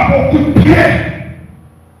pour pas avoir un coup de pied.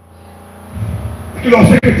 Parce que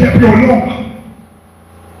lorsque c'est plus long,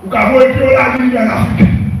 vous avez plus la ligne en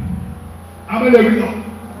Afrique. Amen, le rideau.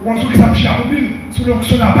 On sait que ça me charmille sous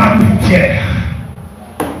l'onction n'a pas de frontière.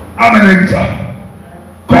 Amen, le rideau.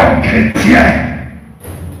 Comme chrétien,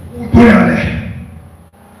 vous devez aller.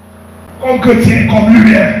 Comme chrétien, comme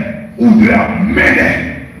lumière, vous devez mener.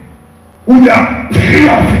 Vous devez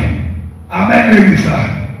triompher. Amen, l'église.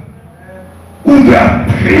 Vous devez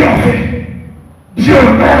triompher. Dieu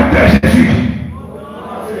au nom de Jésus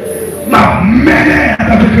m'a mené en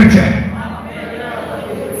tant que chrétien.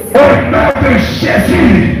 Au nom de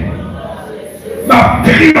Jésus m'a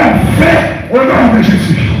triomphé au nom de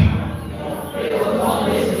Jésus.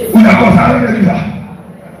 Vous d'accord ça, l'église?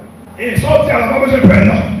 Et sortir là, pas besoin de peur,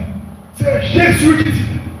 non. C'est Jésus qui dit.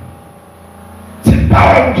 C'est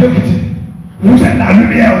parole de Dieu qui dit. Vous êtes la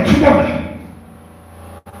lumière du monde.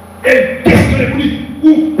 Et questionnez-vous,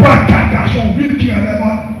 ou pas qu'un garçon, ville qui est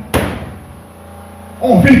vraiment.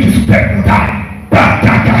 On vit qui sous tête montagne, pas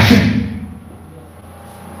qu'à cacher.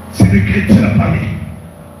 C'est le chrétien à parler.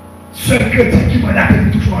 Ce chrétien qui m'a appelé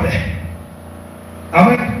toujours en l'air.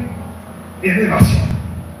 Amen. Élévation.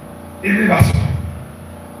 Élévation.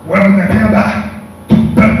 Ouais, vous êtes en bas, tout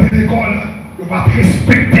le temps de l'école, vous va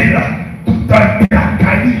respecter là, tout le temps de la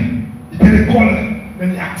caille, de l'école, mais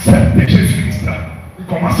il accepte Jésus-Christ. Il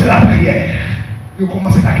commence la prière, il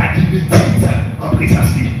commence la qualité en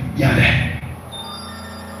présence, il y avait.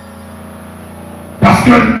 Parce que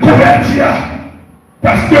le convertir,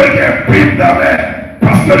 parce que il y a un prime d'amour,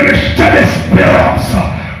 parce que il y a un chant d'espérance,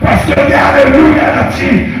 parce que il y a alléluia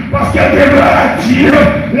là-dessus, parce que il y a gloire là-dessus,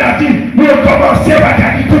 là-dessus, nous commençons par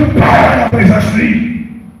gagner toute parole en présence de lui.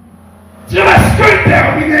 C'est parce que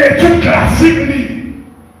terminer toute classique,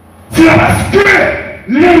 c'est parce que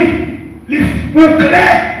lui, vous clés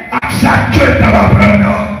à chaque chose dans la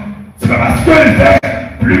prendre. C'est parce qu'il fait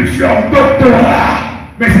plusieurs doctorats.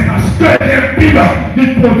 Mais c'est parce que les Bibles,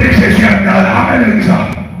 ils protègent Jésus dans la maison.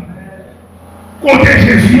 Côté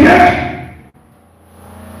Jésus,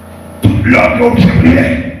 tout l'homme dont j'ai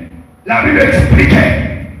prié, la Bible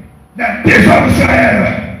expliquait, dans des hommes d'Israël,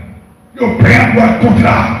 le père doit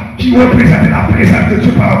contrat qui représente la présence de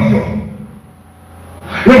Dieu parmi eux.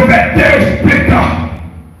 Le fait des spectacles,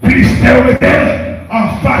 Philistins en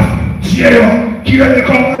face Dieu qui veut les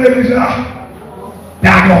commander déjà.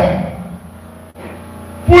 D'accord.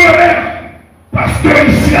 Pour eux-mêmes, parce que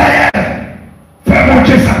Israël fait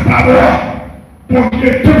monter sa parole, pour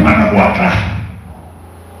Dieu tout va dans la boîte là.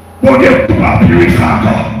 Pour Dieu tout va puissant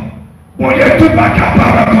encore. Pour Dieu tout va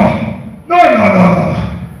capable encore. Non, non, non, non.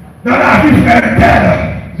 Dans la vie frère tel,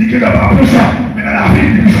 il dit qu'il n'est pas puissant, mais dans la vie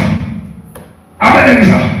il est puissant. Amen,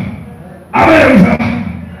 Elisa. Amen, Elisa.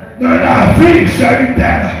 Dans la vie c'est une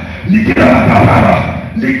telle, il dit qu'il n'est pas capable.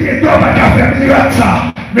 Il dit qu'il n'est pas capable de faire ça.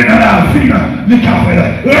 Mais dans la vie, les cafés,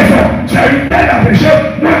 raison, c'est une telle à pécher,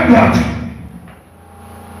 moi droite.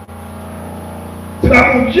 C'est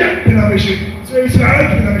là mon Dieu qui l'a péché. C'est Israël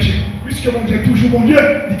qui l'a péché. Puisque mon Dieu est toujours mon Dieu,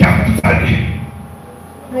 il garde toute sa vie.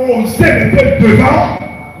 On sait les peuples devant.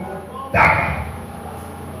 D'accord.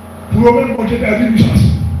 Pour le même, mon Dieu a perdu une chance.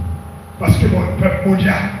 Parce que mon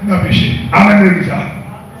Dieu n'a péché. Amen, Elisa.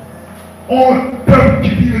 On peuple qui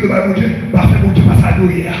vit devant mon Dieu, parce que mon Dieu passe à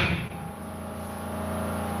l'oreille.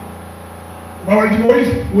 On va dire Moïse,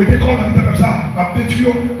 ou était comme ça, va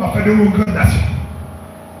détruire, va faire de l'augmentation.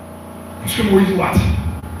 Puisque Moïse doit.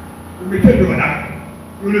 Vous mettez le renard,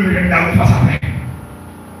 vous le mettez dans le face après.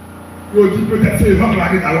 Vous dites peut-être c'est les gens qui vont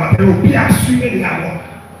aller dans l'eau, vous bien assumer les amours.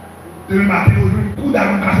 De le matin, vous avez un coup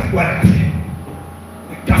d'amour cassé pour aller casser.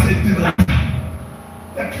 Casser de là.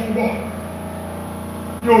 Tête fond bord.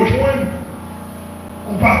 Vous rejoignez,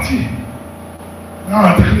 on partit. Dans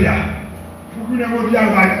l'entrée là. Vous voulez vous dire,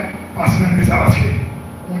 parce que ça parce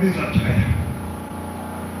qu'on est des gens qui font.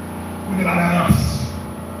 On est balance.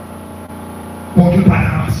 Bon Dieu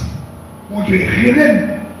balance. Mon Dieu est Renmen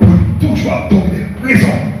pour toujours dominer.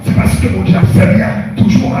 Raison, c'est parce que mon Dieu a fait bien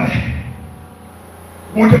toujours aller.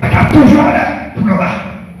 Mon Dieu n'a qu'à toujours aller pour nous battre.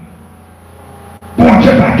 Mon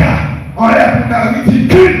Dieu n'a qu'à aller pour nous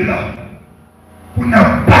ridicule, pour nous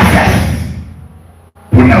bassesse,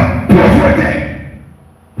 pour nous pauvreté,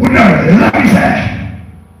 pour nous la misère.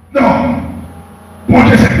 Non. Mon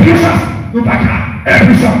Dieu, c'est puissance. Nous pas qu'à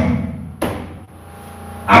impuissant.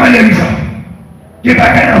 Amen, Elisa. Il n'y a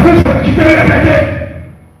pas qu'à vous qui peut le répéter.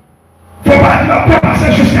 Il ne faut pas dire pour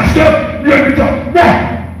passer jusqu'à ce que nous le butons. Non.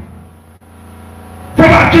 Il ne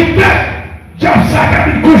faut pas quitter. J'ai ça qui a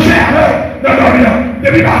mis le coucher dans l'Orient.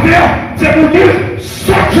 Depuis matin, c'est pour dire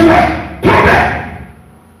sortir, tomber.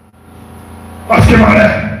 Parce que mon Dieu,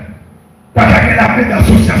 pas qu'à la paix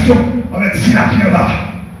d'association avec Sina qui est là.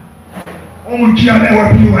 On monde qui en est ouais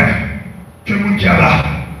plus loin que le monde qui est là.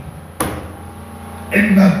 Et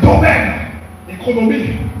dans le domaine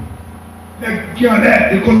économique, les qui en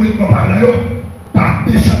est économiquement parlant, par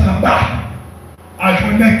descendre en bas, à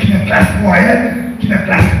joindre qui est une classe moyenne, qui est une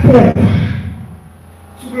classe pauvre.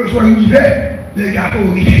 Sous le soin d'hiver, les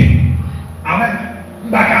gâteaux riches. Amen. Je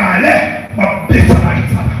ne vais pas aller, je vais descendre à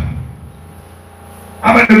ça.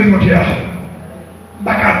 Amen, mon Dieu. Je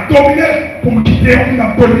ne vais pas dominer pour me quitter, on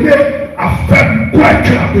va dominer. À faire quoi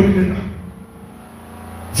que la dominer.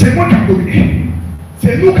 C'est moi qui ai dominé.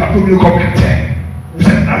 C'est nous qui avons dominé comme chrétien. Vous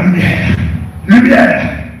êtes la lumière. Lumière,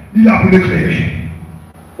 il a pour l'éclairer.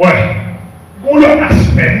 Ouais. On a un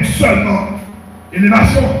aspect, non seulement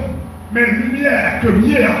élévation, Mais lumière que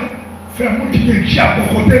lumière fait un monde qui est diable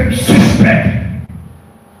au côté suspect.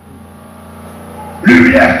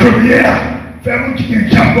 Lumière que lumière fait un monde qui est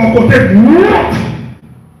diable au côté honte.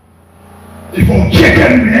 Il faut checker la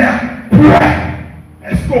lumière pour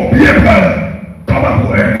est-ce qu'on bien peur. Comment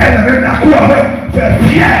pour elle même la cour faire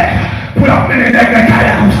fier pour la mener des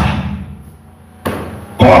carrières comme ça.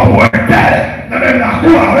 Comment pour elle même la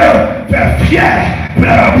cour faire fier pour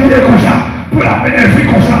la habiller comme ça, pour la mener vie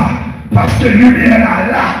comme ça. Parce que lumière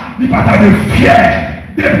là, il n'y a pas de fier.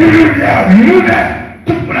 Depuis lumière,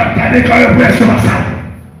 tout le monde a regardé quand le presse sur la salle.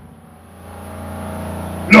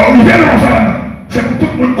 Alors, nous venons ensemble, c'est pour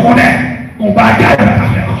tout le monde connaît qu'on bagaille dans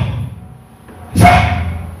l'affaire. Ça,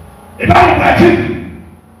 et bien on pratique,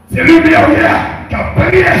 c'est lumière qui a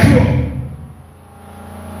brillé sur nous.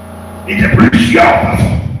 Il y a plusieurs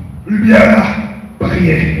façons. Lumière là,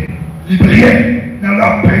 briller. Il brillait, il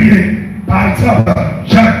a brillé. Par exemple,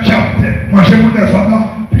 moi j'ai mon descendant,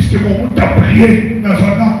 puisque mon monde a prié dans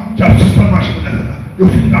un an, j'ai suspendu mon descendant. Et au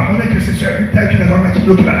final, il m'a connaît que c'est un tel qui est dans un an qui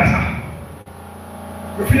bloque la NASA.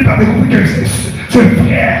 Au final, il m'a découvert que c'est un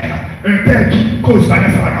frère, un tel qui cause la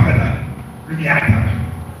NASA en fait. Lumière.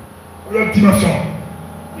 L'autre dimension,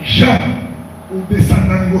 les gens, ou descendent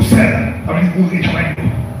dans le niveau 7, ça veut dire mourir,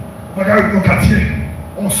 on va regarder nos quartiers,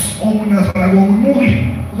 on mourir,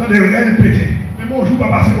 vous avez rien pété. Mais mon jour va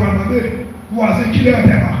passer pour demander, voisin qui est en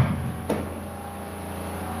terre.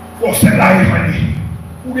 Pour celle-là, il va dire,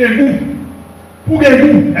 pour quel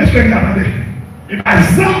goût, est-ce que vous attendez? Et bien,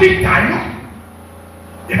 zambie taille,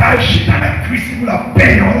 et bien, chita la cuisse pour la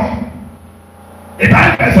paix, non? Et bien,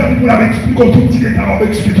 personne pour la expliquer comme tout petit détail, on va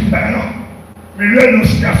expliquer tout ça, non? Mais lui, nos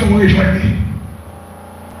situations vont rejoindre.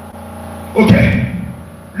 Ok.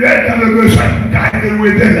 Lui, dans le besoin, garder le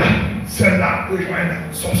aider là, celle-là rejoindre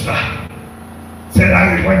son ça.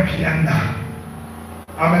 Celle-là rejoindre Vianna.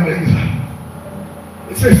 Amen.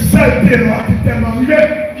 Et c'est celle qui est tellement arrivé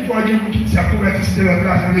qu'il faut dire qu'il s'est converti si c'est la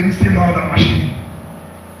liste dans la machine.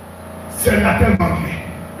 Celle-là tellement arrivé.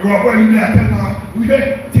 Et on va voir lumière tellement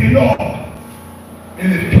arrivé, c'est l'or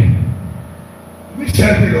élevé. Oui,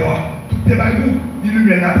 celle de l'or. Tout est bagou, il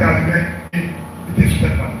lumière là, t'es arrivé, et il était sous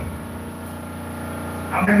cette bande.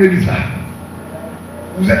 Amen, l'église là.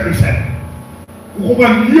 Vous êtes le sel. Vous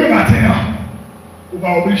comprenez mieux matin, on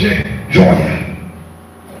va obliger Jean.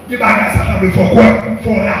 Il va à sa table, il faut quoi? Il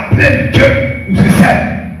faut rappeler que vous êtes sel.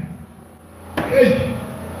 Hey!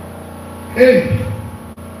 Hey!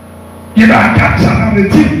 Il va à sa table,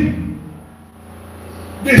 dit.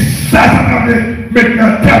 Et ça, ça va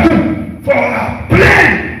maintenant tabou. Il faut rappeler.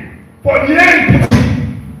 Il faut dire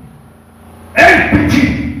un petit.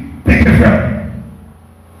 T'es que frère.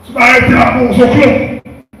 Tu vas arrêter là pour Zoclo.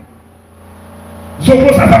 Zoclo,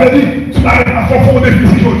 ça veut dire, tu vas arrêter là pour faire des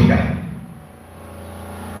déficit aujourd'hui.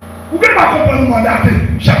 Vous pouvez pas comprendre le mandat,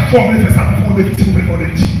 chaque fois on fait ça pour faire des déficit, pour faire des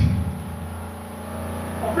déficit.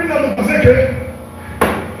 En plus, nous pensons que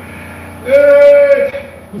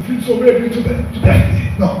nous finissons sauver et puis tout est fini.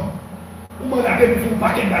 Non. Vous mandatez pour faire un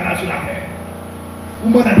paquet de bagages sur la terre. Vous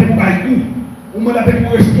mandatez pour faire tout. Vous mandatez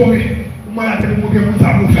pour restaurer. Vous mandatez pour montrer ce que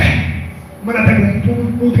ça vous fait. Vous mandatez pour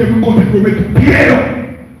montrer que vous comptez pour mettre pied.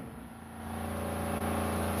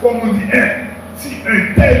 Comme on dit, si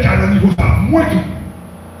un tel qui a le niveau ça, moi tout.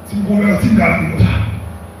 Si vous convertissez dans le niveau ça,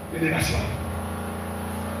 élévation.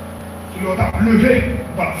 Si l'on a levé,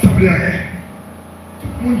 on va sembler rien. Tout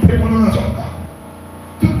le monde peut prendre dans son temps.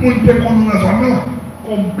 Tout le monde peut prendre dans son temps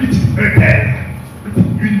comme petit un tel,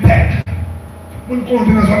 une telle. Tout le monde prend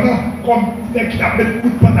dans son temps comme quelqu'un qui a mis le coup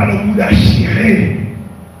de pantalon pour déchirer.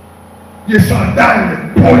 Les sandales,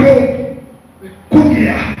 les polo, les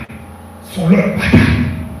kounia sont leurs bagages.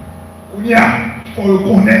 Kounia, il faut le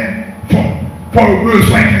connaître, il faut le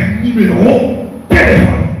besoin d'un numéro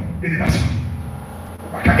téléphone d'élévation.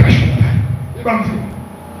 On va cacher mon frère. C'est pas dit.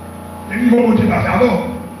 Les niveaux montés par là-bas,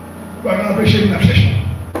 on va empêcher de chercher.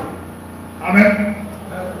 Amen.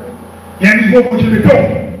 Il y a un niveau monté de temps,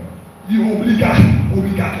 il est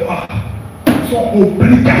obligatoire. Son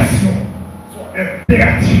obligation, son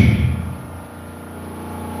impératif.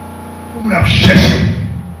 Pour nous chercher,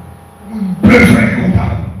 pour nous besoin de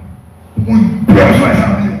comptable, pour nous besoin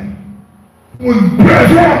d'amis, pour nous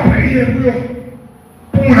besoin de prier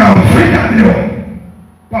pour nous enlever d'amis,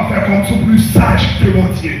 pas faire comme ça plus sage que mon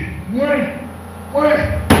Dieu. Oui,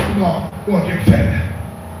 non, bon Dieu fait.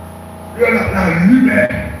 La lumière,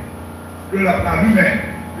 la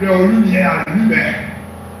lumière,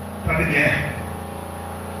 attendez bien,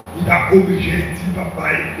 il a obligé de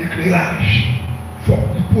faire l'éclairage. Il faut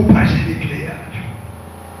propager l'éclairage.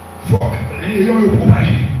 Il faut que les rayons le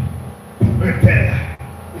propager pour un tel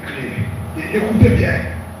éclairé. Et écoutez bien,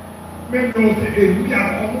 même dans notre ennemi à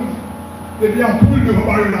la monde, et bien en poule de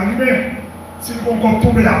repas l'animer, si nous pouvons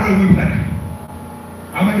tomber la main, nous prenons.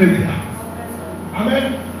 Amen, les gars. Amen.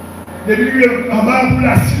 Depuis en bas, pour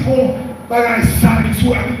la Simon, bagage sale qui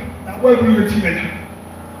soit, la voix vous le retirer.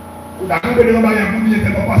 Vous avez de l'homme à vous dire,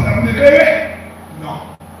 c'est pas parce que vous éclairez. Non.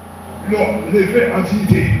 L'homme, levé en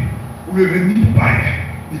dignité, vous levez ni pour païen,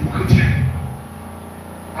 ni pour chrétien.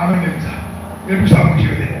 Amen, les gars. Mais pour ça, vous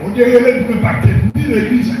direz, on dirait pour ne impacter ni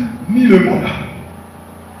l'église, ni le monde.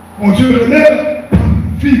 Mon Dieu relève pour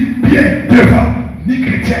vie bien devant, ni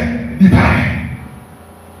chrétien, ni païen.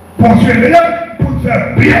 Mon Dieu relève pour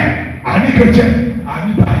faire bien à ni chrétien, à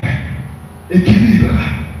ni païen. Équilibre.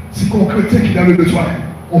 Si qu'on chrétien qui a le besoin,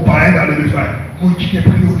 on païen dans le besoin, on qui est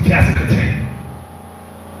priorité à ces chrétiens.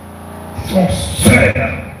 Ils sont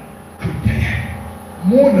seuls pour gagner.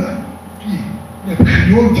 Monde qui est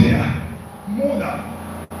priorité à monde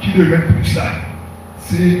qui devient plus ça,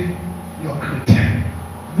 c'est le chrétien.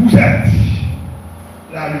 Vous êtes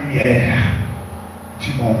la lumière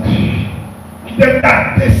du monde. Qui devient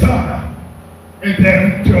à descendre,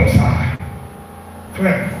 interrupteur ça.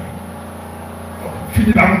 Frère,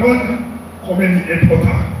 finit par le monde, combien il est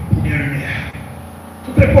important pour bien lumière.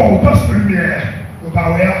 Tout est bon, on passe de lumière. Nous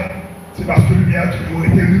parlons, c'est parce que la lumière a toujours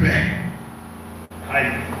été lumière. Aïe.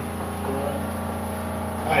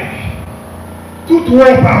 Aïe. Tout où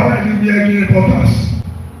on parle de lumière qui a une importance,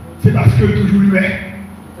 c'est parce que toujours lumière.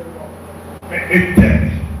 Mais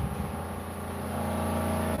éternel.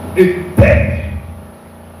 Éternel.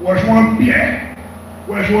 Rejoins bien.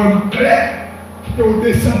 Rejoins clair. Qui est au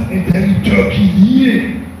dessin interrupteur qui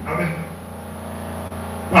lié avec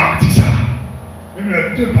partie ça. Même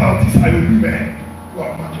les deux parties ça le lumière.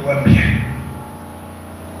 Doit bien.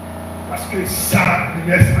 Parce que ça,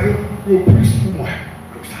 lumière ça le plus pour moi.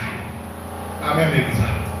 Amen, l'église.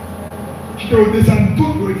 Qui te redescend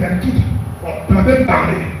tout pour éteindre tout. On peut même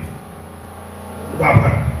parler. On va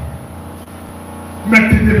apprendre. Mettre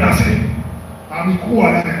tes déplacés. Un micro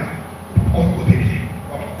à la main. Pour qu'on côté bien.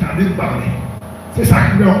 On va entendre parler. C'est ça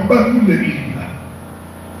qui met en bas de l'église.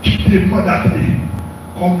 Qui te mandaté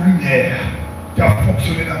comme lumière qui a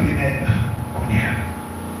fonctionné dans les ténèbres.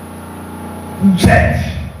 Vous êtes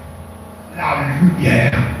la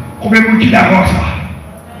lumière. Combien de monde qui d'accord ça?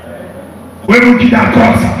 Combien de monde qui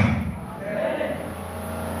d'accord ça?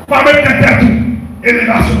 Pas même qu'un tout.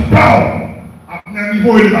 Élévation pas. À un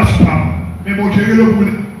niveau élévation pas. Mais mon Dieu, le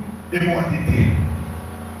boule et mon entité.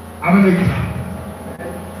 Amen, l'église.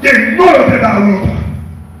 Il y a une autre dans l'autre.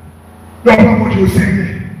 Donc, mon Dieu, Seigneur.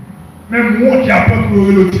 Même moi qui apporte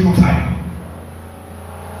le tino ça.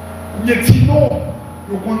 Il y a tino,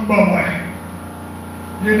 je ne compte pas moi.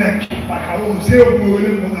 Il y a qui n'a pas osé pour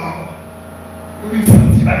relever mon âme. Nous nous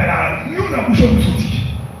sentons là, nous n'avons pas de sortir.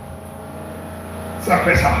 Ça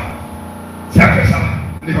fait ça. Ça fait ça,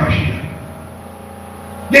 l'évangile.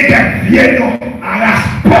 Il y a des viennent à la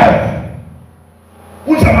sport.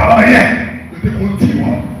 On ne sait pas rien. De te dire,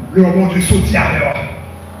 le moment de sortir à l'heure.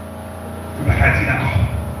 Tu ne vas pas dire d'accord.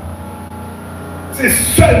 C'est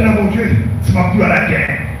seul dans mon Dieu qui m'a pris à la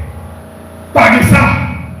guerre. Pas que ça,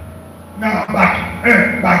 dans bac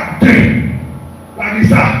 1, bac 2. Pas que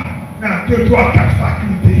ça, dans 2, 3, 4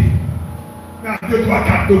 facultés. Dans 2, 3,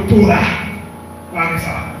 4 doctorats. Pas que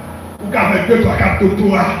ça. Ou qu'avec 2, 3, 4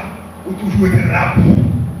 doctorats, ou toujours été là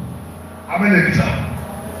pour. Amen, l'église.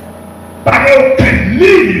 Pas aucun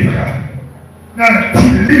livre. Dans un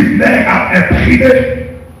petit livre à imprimer.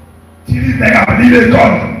 Petit livre à lire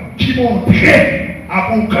l'école qui montrait.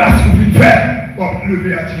 À mon classe pour vite faire pour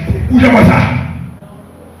lever l'activité. Où j'aimerais ça?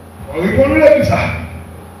 On répond là ça.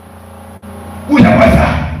 Où j'aimerais ça?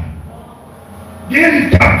 Il y a une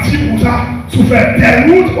captive pour ça, sous faire telle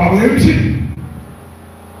route, on va réussir.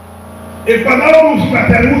 Et pendant que vous faites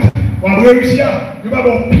telle route, on va réussir. Nous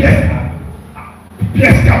avons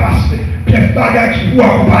pièce capacité, pièce bagage qui pour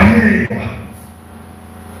accompagner.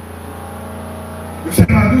 Le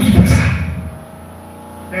Seigneur nous fait ça.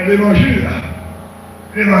 Mais l'évangile,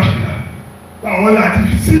 l'évangile, parole a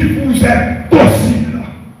dit, si vous êtes possible,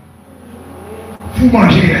 vous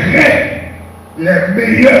mangerez les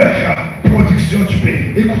meilleures productions du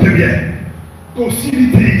pays. Écoutez bien,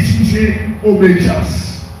 docilité ici, c'est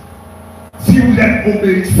obéissance. Si vous êtes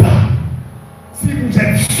obéissant, si vous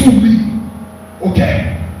êtes soumis, ok,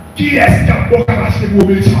 qui est-ce qui a pour capacité pour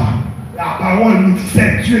obéir? La parole nous dit,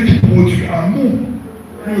 c'est Dieu qui produit en nous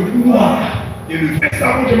le vouloir et le fait.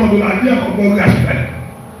 Ça, vous demandez la vie en congregation.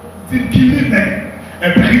 C'est qui livre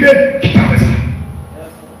imprimé qui t'a fait ça.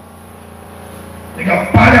 Les gars,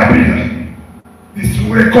 pas la Bible. Dis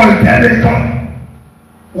sur l'école, telle école,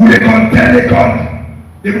 ou l'école, telle école,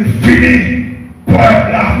 et vous finissez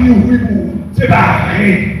la vie ouvrir pour c'est pas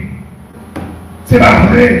vrai. C'est pas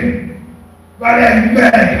vrai. Voilà une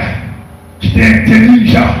mère qui est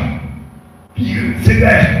intelligent, qui c'est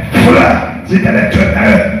des fleurs, c'est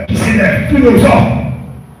intellectuels, qui c'est des philosophes.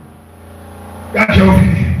 Quand j'ai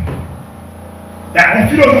oublié. Il y a un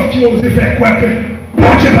philosophe qui ose faire quoi que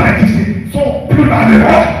bon Dieu va exister, sont plus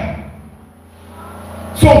malheureux.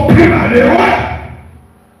 Sont plus malheureux.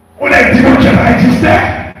 On a dit bon Dieu va exister.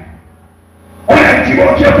 On a dit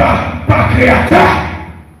bon Dieu pas créateur.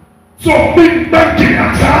 Sont plus même qui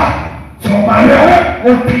a ça. Sont malheureux. On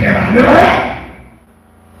est très malheureux.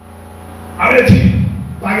 Avec dit,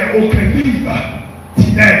 pas aucun livre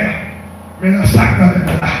d'hiver. Mais dans chaque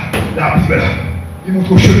la Bible, il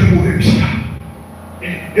montre au chemin pour réussir.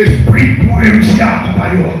 Et esprit pour réussir à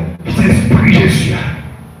accompagner. C'est l'esprit Jésus.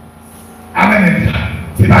 Amen.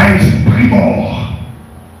 Ce n'est pas un esprit mort.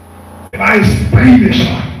 Ce n'est pas un esprit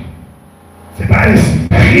méchant. Ce n'est pas un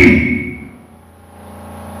esprit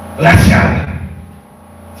racial.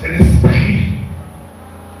 C'est l'esprit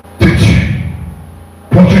de Dieu.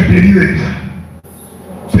 Pour Dieu délivrer.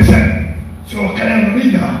 C'est celle sur laquelle on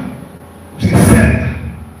vit. C'est celle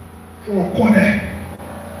qu'on connaît.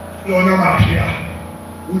 On a marché là.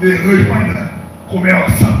 Ou de rejoindre comme un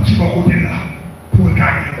sentiment côté là. Pour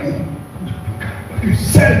gagner le coup. Parce que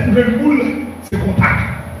celle qui veut boule, c'est contact.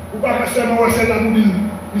 Ou pas seulement celle là nous dit,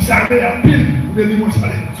 il s'arrête à pile, ou bien il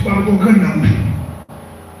s'arrête. Tu vas mettre ton grain dans la bouche.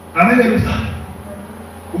 Amen, les ça.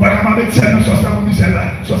 Ou pas qu'à mettre celle dans ce là, celle là,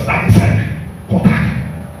 ce là, celle. Contact.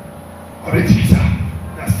 On va dire ça.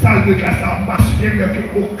 La salle de classe n'a pas supérieur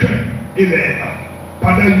que aucun élève.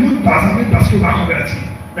 Pendant une par exemple, parce que va convertir.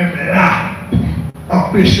 Même là,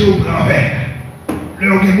 empêcher au grand verre.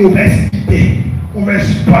 Leur mauvaise idée,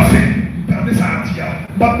 mauvaise pensée. Regardez ça à dire.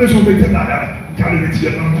 Pas besoin de mettre là-dedans. Car le métier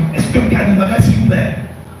est-ce que le cadre de s'il vous plaît?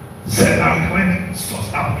 Celle-là rejoigne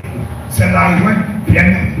sauce à vous. Celle-là rejoigne bien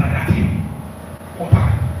dans la terre. Comprends?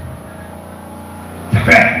 Ça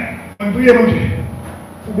fait. On prie mon Dieu.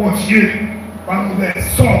 Pour mon Dieu, parmi des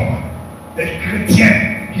sommes, des chrétiens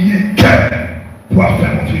qui ont cœur pour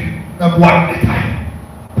faire mon Dieu dans le bois de détail.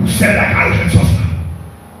 Pour celle-là qui a rejoint sauce là.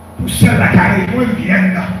 Pour celle-là qui a rejoint bien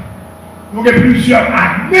là. Nous avons plusieurs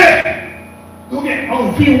années. Nous avons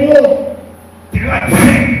environ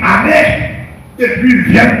 35 années depuis qu'ils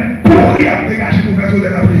viennent pour rien dégager pour faire de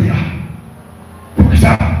la prière. Pour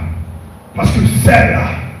ça, parce que celle-là,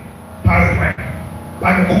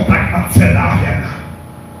 par le contact entre celle-là et là.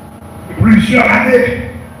 Plusieurs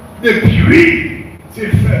années, depuis, c'est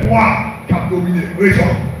fait moi qui a dominé. Raison.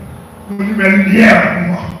 Nous mettons lumière à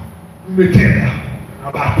nous. Nous mettons là,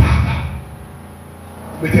 en bataille.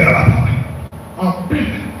 Nous mettons la bataille. En pile,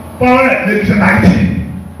 par l'église d'Haïti.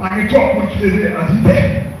 Par exemple, pour qui est en idée,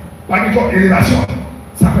 par exemple, élévation,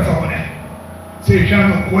 ça fait ça connaître. Ces gens dans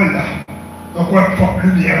le coin là, dans le coin de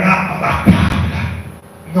lumière là, en bas table.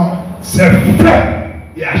 Non, c'est le feu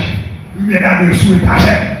et agit. Lumière là de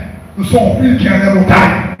sous-étagère. Nous sommes une ville qui est en la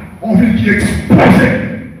montagne, une ville qui est exposée.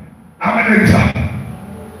 Amen, ça.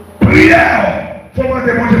 Prière, il faut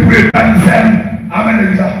demander mon Dieu pour les baliselles.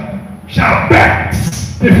 Amen, ça.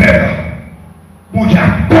 J'abaisse les fers. Mon Dieu,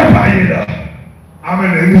 accompagné là.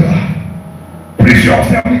 Amen, Alléluia. Plusieurs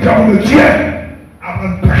serviteurs de Dieu avant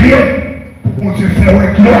de prier pour qu'on Dieu fasse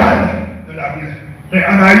une gloire de la vie. Mais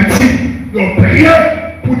en Haïti, nous prions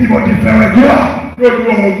pour dire qu'on Dieu fasse une gloire. Nous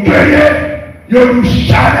nous cueillons, nous nous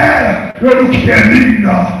Chanèl, nous nous quittons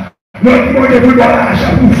l'hymne. Nous nous Dieu pour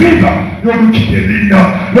l'argent pour vivre, nous nous quittons l'hymne.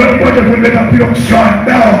 Nous nous Dieu pour mettre en production,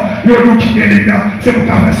 nous nous quittons l'hymne. C'est pour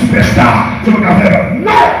qu'on fasse superstar, c'est pour qu'on fasse.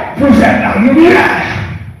 Non, vous êtes la lumière.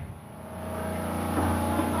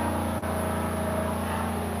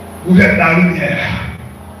 Vous êtes la lumière.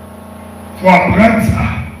 Il faut apprendre ça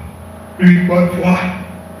une bonne fois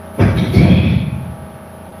pour tout dire.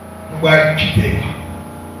 Nous allons quitter.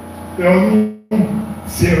 Alors nous,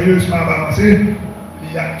 sérieusement avancé,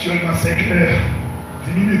 il y a actuellement 5 heures,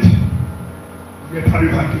 10 minutes. Vous êtes à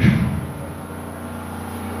l'heure toujours.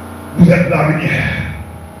 Vous êtes la lumière.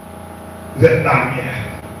 Vous êtes la lumière.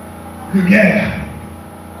 Lumière,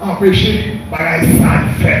 empêcher par la sale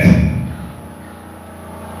fête.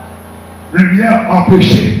 Lumière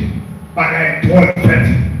empêchée par un drôle de fête.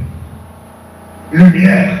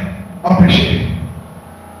 Lumière empêchée.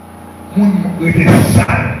 Monde était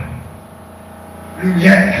sale.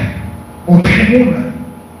 Lumière montrer le monde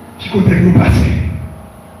qui côté nous passer.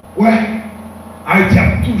 Ouais, Haïti a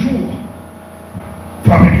toujours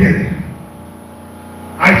frappé bien.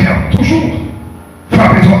 Haïti a toujours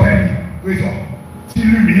frappé son pays. Raison. Si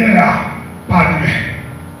lumière là, pas lumière.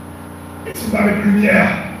 Et si vous avez lumière,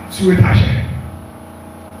 sur l'étagère.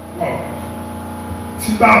 Wow.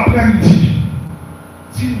 pas après-midi,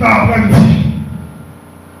 si pas après-midi,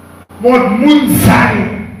 mon monde sale,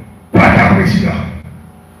 pas qu'un président.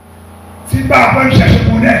 Si pas après chercher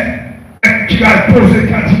mon aide, qui va poser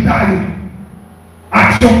candidat,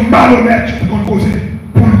 action malhonnête pour poser,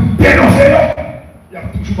 pour dénoncer, il y a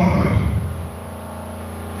toujours pas de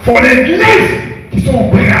il faut l'église qui sont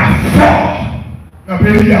prêts à fort dans le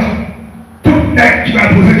pays. Tout le monde qui va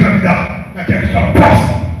poser candidat dans quelque poste,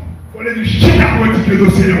 il faut l'église qui a politique le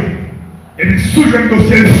dossier et puis soulever le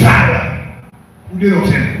dossier sale pour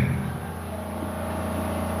dénoncer.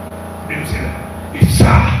 Et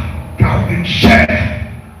ça, car on est une chair,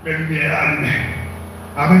 mais lumière allumée.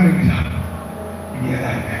 Amen, l'église. Lumière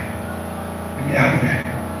allumée. Lumière allumée.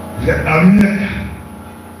 Vous êtes la lumière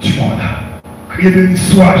du monde. Criez béni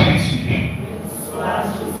soit Jésus.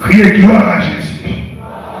 Criez gloire à Jésus.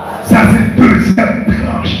 Ça, c'est deuxième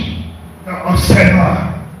tranche dans l'enseignement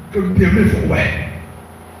que nous devons faire.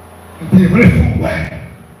 Nous devons faire.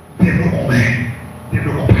 Nous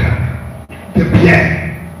devons comprendre. De bien.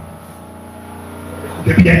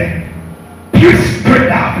 De bien. Puisque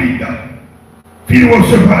David fit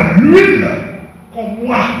recevoir l'huile comme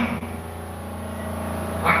moi,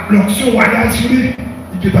 l'onction royale sur lui,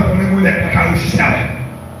 il est appelé molette, la caractéristique.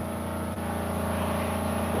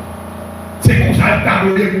 C'est comme ça que t'as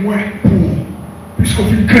donné moins pour, puisqu'on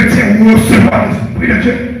fait chrétien, on recevoir l'esprit de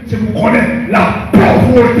Dieu, c'est pour connaître la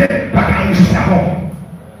pauvreté de la caractéristique.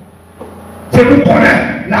 C'est pour connaître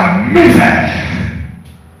la misère.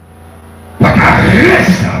 Pas qu'à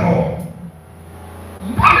rester alors.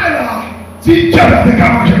 Allez là, si Dieu a fait qu'à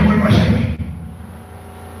manger, moi je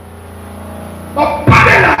mange.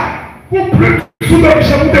 Parlez là, pour plus sous le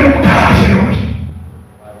chien, vous devez vous caracher.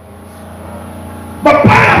 Parlez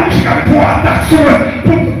là, vous savez, pour attaquer,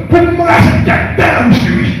 pour manger quelqu'un dans le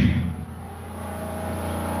lui.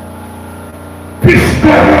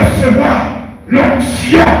 Puisqu'on recevra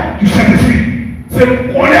l'onction du Saint-Esprit, c'est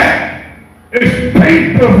pour connaître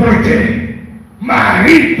esprit de pauvreté,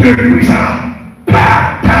 mari de Louisa,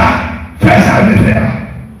 fait ça de faire.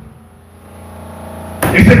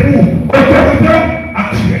 Et c'est pour autorité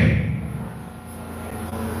activée.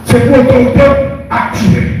 C'est pour autorité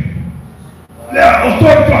activée.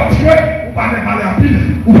 L'autorité activée, vous parlez parler à pile,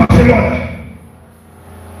 vous passez l'ordre.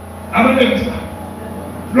 Amen.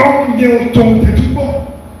 L'homme qui est autorité tout le monde,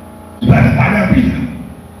 il va parler à pile.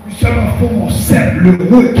 Il seulement faut un simple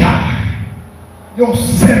regard. Un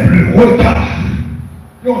simple regard.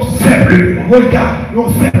 Un simple regard. Un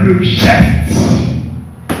simple geste.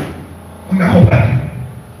 On a compris.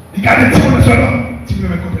 Il garde le petit seulement, si vous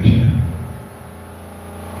me comprenez.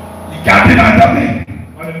 Il garde dans la table,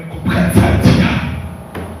 on va comprendre ça.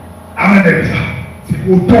 Amen. C'est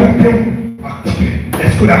pour autorité activer.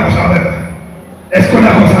 Est-ce qu'on a conservé? Est-ce qu'on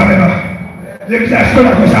a conservé? L'église, est-ce qu'on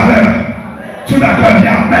a conservé? Tout d'accord, dit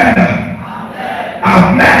Amen.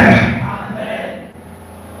 Amen.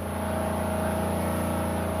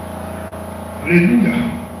 Alléluia.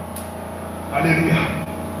 Alléluia.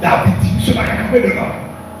 David dit, ce n'est pas qu'à de là.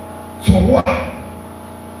 Son roi,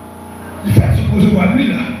 il fait supposer à lui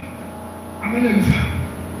là. Amen.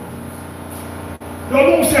 Dans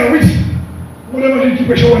mon service, pour l'évangile qui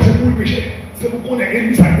péché, c'est pour le péché. C'est pour qu'on ait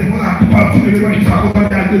émis ça démon à partir de l'évangile, ça va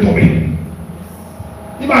de tomber.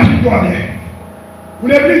 Imagine-toi bien. Pour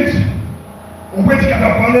l'église, on peut dire qu'elle a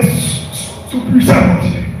parlé sous puissance de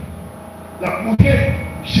Dieu. La montré,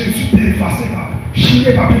 Jésus est effacé par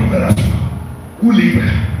chier par une relation ou libre.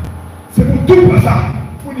 C'est pour tout pour ça.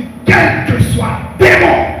 Pour dire, quel que soit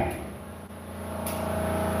démon,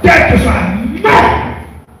 quel que soit non,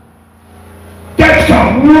 quel que soit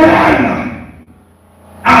rôle,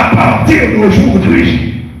 à partir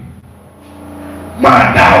d'aujourd'hui,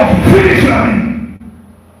 mandat fini sur la vie.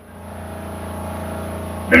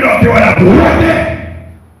 Maintenant, tu vas la broder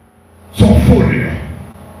son faux lieu.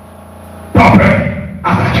 Pas peur,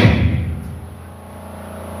 attaquer.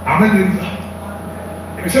 Amen.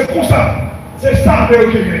 Et c'est pour ça, c'est ça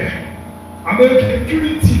Américain. Américain,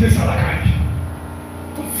 cultiver ça la caille.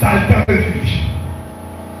 Tout ça est en réfugié.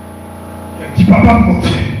 Il dit papa mon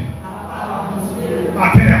Dieu. Ma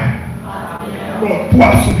terre. Mon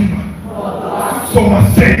toit sur vivant. Son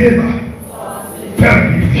enseignement. Faire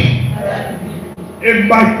vivre. Et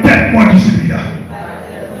ma tête, moi qui suis là.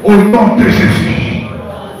 Au nom de Jésus.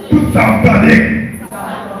 Tout ça entendez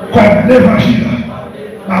comme l'évangile.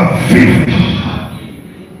 Ma vie.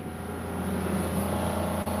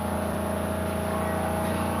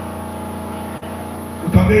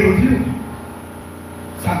 Vous entendez au Dieu?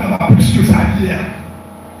 Ça t'a pas plus que ça hier.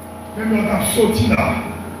 Même on a sorti là.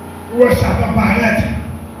 Ouais, ça va paraître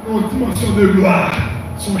dans une dimension de gloire.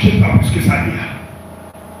 Songez pas plus que ça hier.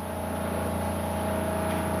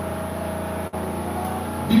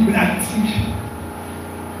 Il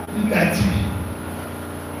a dit,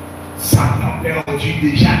 Satan a perdu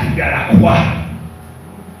déjà depuis à la croix.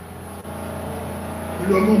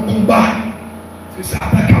 Le nom combat, c'est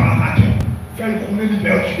Satan qui a attaqué. Fait le premier, il a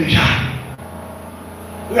perdu déjà.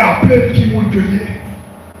 Rappelez qui m'ont gueulé.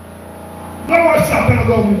 Moi, Satan a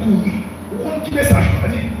encore beaucoup. Vous comprenez qui est ça, je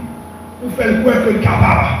dis. Vous faites le quoi que le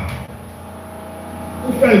capable.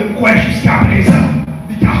 Vous faites le quoi jusqu'à présent.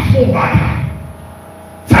 Il y a fond bataille.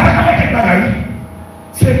 Ça va avec quelque chose.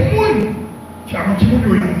 C'est moi qui a menti mon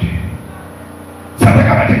Dieu. Ça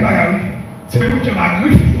va avec quelque chose. C'est moi qui a ma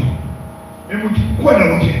griffe. Mais moi qui crois dans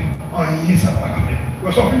mon Dieu. En ligne, ça va avec.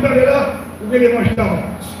 Vous sortez de là, vous allez manger dans mon.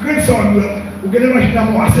 Vous allez manger dans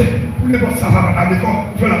mon assez. Vous ne pensez pas ça va avec vous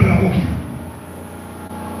faites la peine à coquille.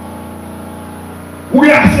 Vous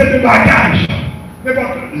avez assez de bagages. Mais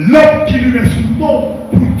l'homme qui lui met sous le nom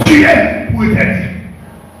pour tuer, pour éterniser.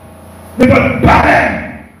 Mais votre baleine,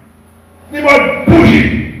 mais votre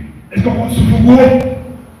bougie. Est-ce qu'on compte sous le gros?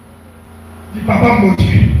 Dit papa mon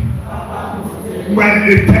Dieu. Ou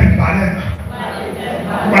allez éteindre baleine.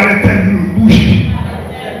 Ou allez éteindre le bougie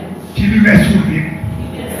qui lui met sous le lit.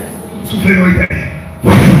 Soufflez nos éternités.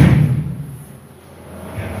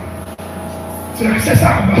 C'est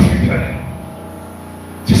ça qu'on va spirituel.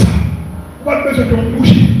 C'est ça. On va besoin de mon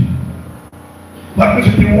bougie. On va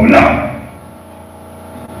besoin de mon lampe.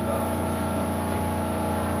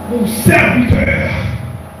 Mon serviteur,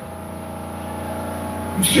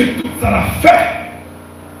 monsieur, tout ça l'a fait.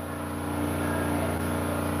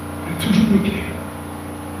 J'ai toujours bloqué.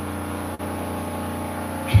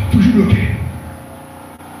 J'ai toujours bloqué.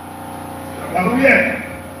 C'est la prière.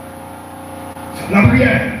 C'est la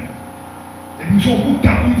prière. Et nous sommes beaucoup de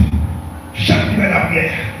caroutes. Chaque niveau de la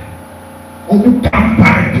prière. On vous caroute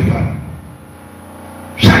pareil devant.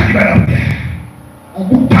 Chaque niveau de la prière. On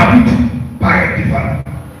vous caroute pareil devant.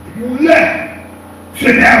 Nous l'est,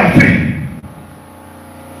 missionnaire en fait.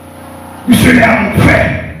 Missionnaire en fait.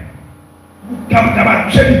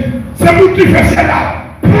 C'est vous qui faites cela.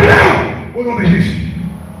 Au nom de Jésus.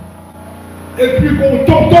 Et puis mon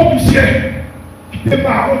tonton Lucien, qui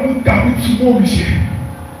démarre au bout de Gabriel sous mon Lucien.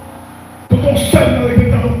 Tonton seul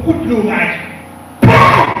dans le coup de l'orage. On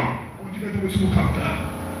dit que tomber sur le capteur.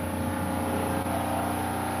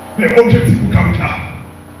 Mais objectif pour le capteur.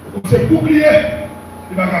 C'est bouclier.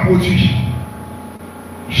 Il va produire.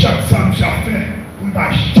 Chaque ça nous a fait pour ne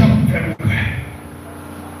pas jamais faire le vrai.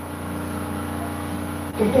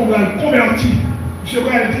 Quand on va le convertir, je vais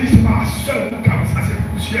dire c'est pas seul pour comme ça, c'est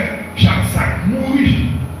poussière. Chaque sac mourir,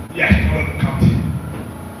 il y a dans le quartier.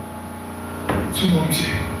 Sous mon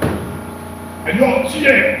monsieur. Et donc tu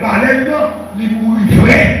es baleine, il mourit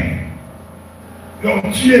vrai.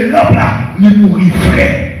 Donc tu es l'homme là, il mourit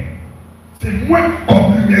vrai. C'est moins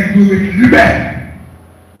comme l'humain.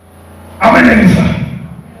 Amen, Elisa.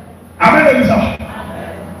 Amen, Elisa.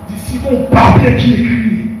 D'ici mon papier qui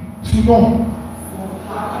écrit sous nom.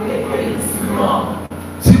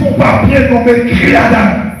 Si mon papier nommé écrit Adam.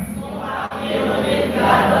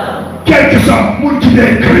 Quel que soit le monde qui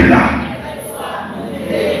écrit là.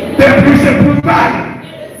 Depuis c'est plus mal.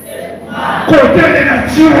 Côté de la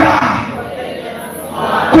tira.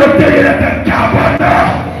 Côté de la cabane.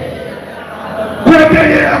 Côté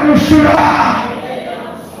de la mouchoura.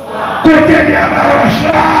 Côté de la maroche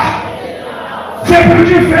là, c'est pour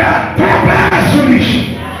Dieu faire tomber sur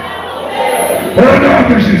lui. Au nom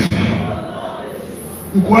de Jésus.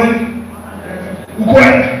 Vous croyez? Vous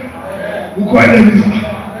croyez? Vous croyez l'église?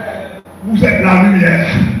 Vous êtes la lumière.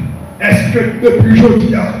 Est-ce que depuis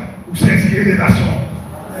aujourd'hui, vous inspirez les nations?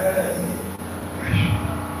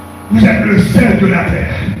 Vous êtes le sel de la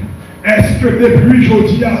terre. Est-ce que depuis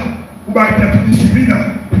aujourd'hui, vous avez été discipline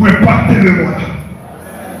pour impacter le monde?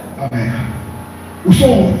 Amen. Où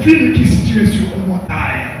sont les villes qui se situent sur une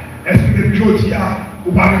montagne? Est-ce que depuis aujourd'hui,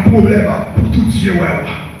 vous avez un problème pour tout Dieu?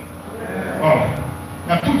 Oh.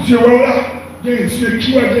 Dans tout Dieu, il y a un Dieu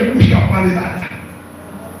qui a des bouches qui a parlé là.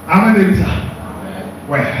 Amen, Elisa.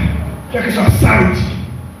 Ouais. Quel que soit ça, le dit.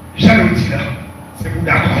 J'ai le dit là. C'est vous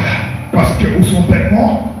d'accord là. Parce que vous sont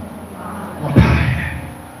tellement montagne.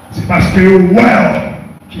 C'est parce que le world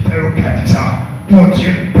qui fait le cas de ça. Mon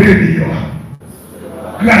Dieu béni.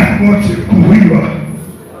 Grâce mon Dieu courir.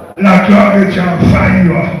 La gloire de Dieu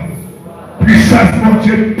faillir. Puissance mon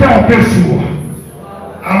Dieu tomber sur.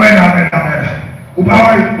 Amen, amen, amen. Vous pouvez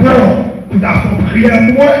être bon pour faire prière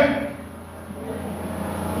moi.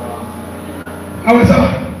 Ah oui, ça?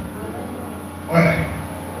 Ouais.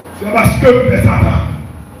 C'est parce que vous faites ça.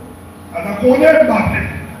 Alors qu'on est battu.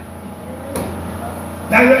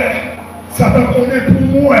 D'ailleurs, Satan connaît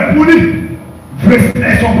pour moi et pour lui.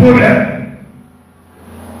 Régler son problème.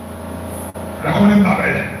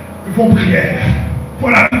 Pour prière. Pour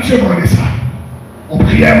la pitié, on ça. On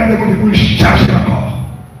prière, on demande pour le charger encore.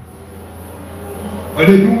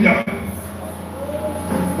 Alléluia.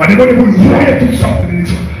 On demande pour le voir toutes sortes de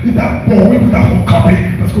choses. Il t'a bon, oui, pour t'avoir campé,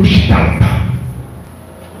 parce que je suis là.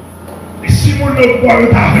 Et si vous ne voyez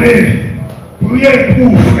pas, priez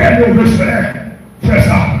pour frère, nous veut faire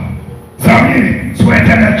ça. Amis, sur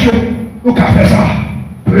Internet, nous avons fait ça.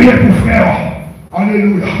 Priez pour frère.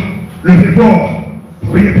 Alléluia. Levez-vous.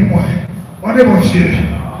 Priez pour moi. On est mon Dieu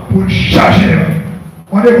pour charger.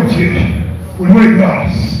 On est mon Dieu pour louer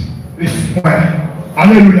grâce. Laisse-moi.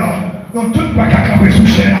 Alléluia. Dans tout pas qu'à camper sous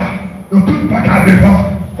chair. Dans tout pas qu'à devant.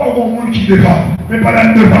 Pas au monde qui devant. Mais pas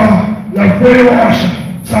là devant. La voie roche.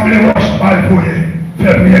 Ça me les roches. Pas le voyer.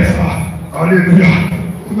 Fais prier ça. Alléluia.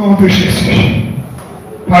 Au nom de Jésus.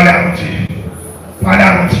 Parlez à mon Dieu. Parlez à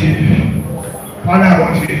mon Dieu. Parlez à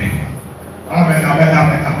mon Dieu. Amen, amen,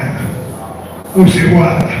 amen, amen.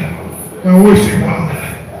 Recevoir. Recevoir.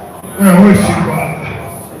 Recevoir.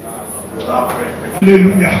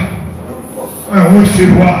 Alléluia.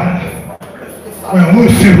 Recevoir.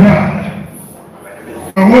 Recevoir.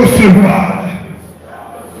 Recevoir.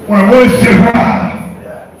 Recevoir.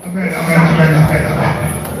 Amen, amen, amen, amen, amen.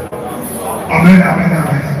 Amen, amen,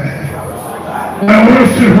 amen, amen.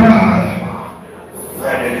 Recevoir.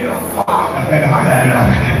 Amen, amen,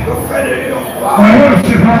 amen.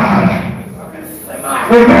 Recevoir.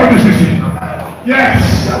 Au nom de Jésus.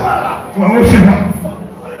 Yes. Recevoir.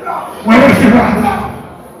 Recevoir.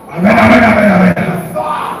 Amen, amen, amen, amen.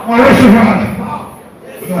 Recevoir.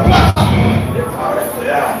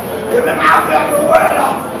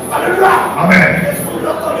 Amen.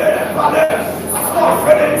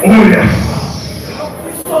 Oh yes.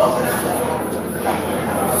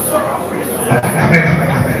 Amen, amen,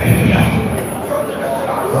 amen.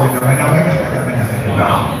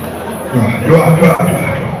 Gloire, gloire,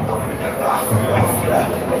 gloire.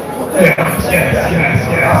 Yes, yes, yes,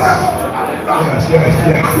 yes. Yes, yes,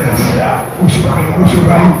 yes, yes.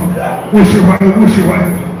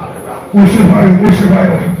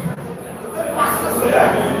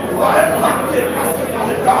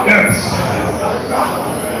 Yes.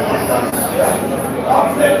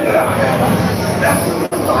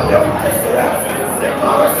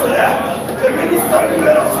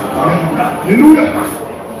 Alléluia.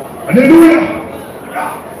 Alléluia.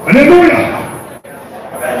 Alléluia.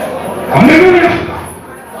 Alléluia.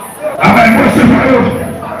 Amen. Moi, c'est vrai.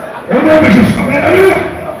 Au nom de Jésus. Amen. Alléluia.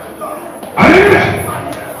 Alléluia.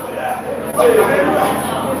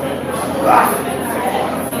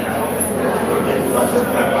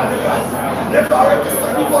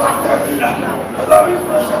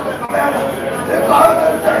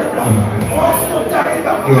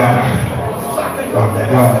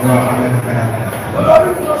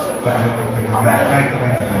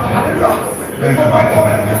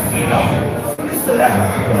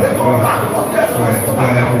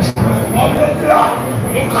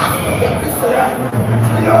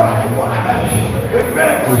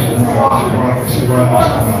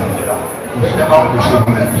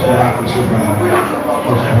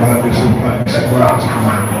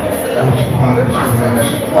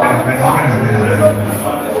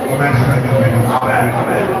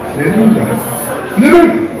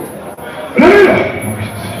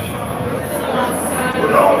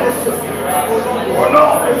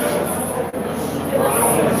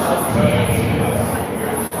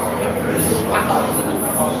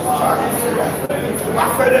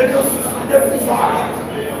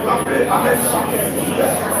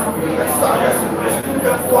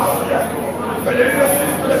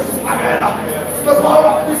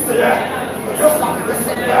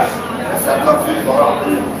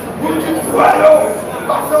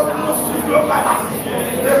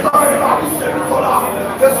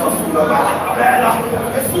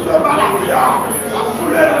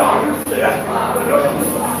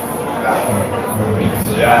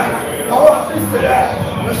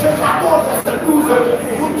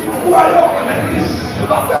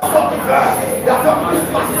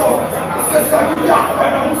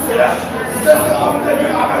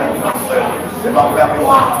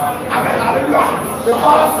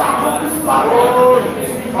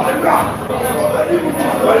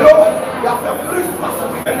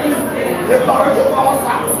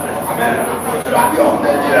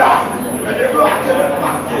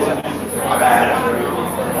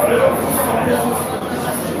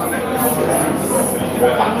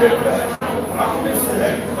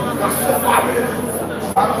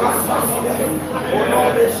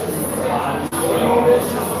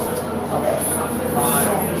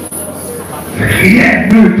 Rien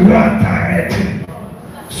ne doit t'arrêter.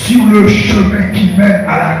 sur le chemin qui mène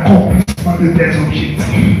à l'accomplissement de tes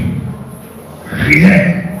objectifs.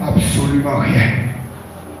 Rien, absolument rien.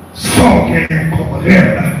 Sans rien comme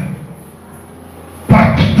rêve.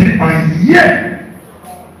 Pas quitter en rien.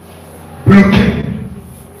 Bloqué.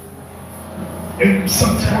 Et me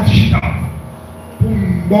sentir digital. Pour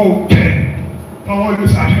me moquer. Parole de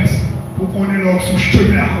sagesse. Pour qu'on ait leur sous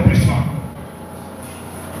chemin d'accomplissement.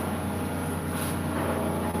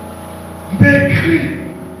 Décrit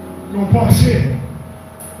nos pensées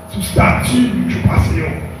sous statut du passé.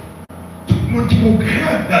 Tout le monde qui est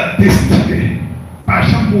grande destinée, pas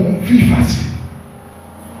jamais une vie facile.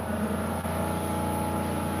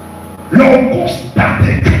 L'on constate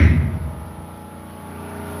que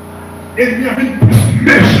il y a plus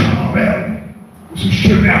méchant envers ce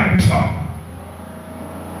chemin à ça.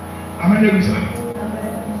 Amen, l'église.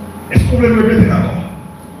 Est-ce qu'on veut le répéter encore?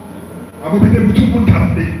 On va répéter pour tout le monde qui a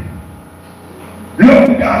dit.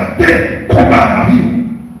 L'homme gardé combat la vie.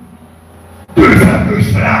 2 ans de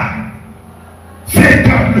cela, 5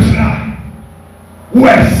 ans de cela, où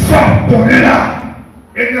elle sort qu'on est là,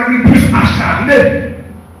 et il y a eu plus acharné,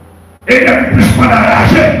 et il y a eu plus mal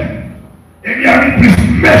enragé, et il y a eu plus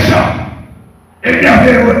méchant, et il y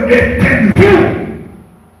avait été vous.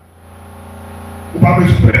 Vous ne pouvez pas me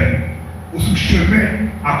faire au sous-chemin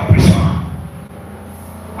accomplissement.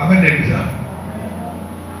 Amen, l'église.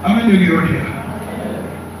 Amen, l'église.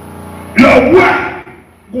 Le roi,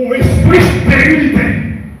 mon esprit stérilité.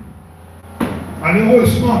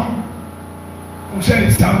 Malheureusement, on sait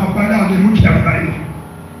que ça va pas dans des gens qui n'ont pas eu.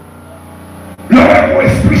 Le roi, mon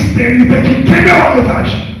esprit stérilité qui tient en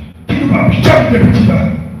otage, qui nous va jamais de petits pas,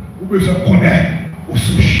 ou besoin de connaître au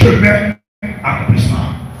sous-chemin accomplissement.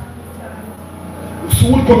 Au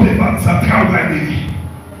sous-route comme les femmes, ça travaille de vie.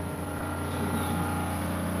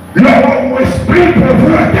 Le roi, mon esprit pour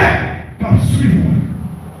vous comme suivre.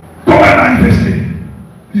 Comment manifester?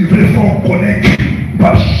 Il veut faire connaître. Il ne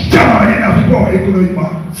va jamais rien à faire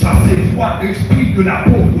économiquement. Ça, c'est voie l'esprit de la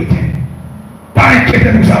pauvreté. Pas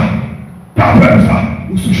inquiéter pour ça. Pas peur pour ça.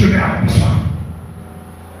 Ou sous-chemin à ça.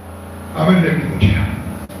 Amen, l'église de Dieu.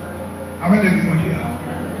 Amen, l'église de Dieu.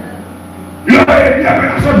 Il a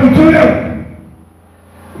bien fait ça pour tout le monde.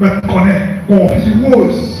 Vous connaissez mon vie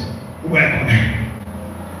rose. Vous connaissez.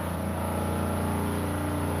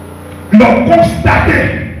 L'homme constaté.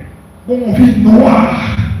 Mon vie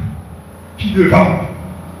noire qui devant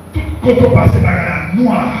tout quand on passe par la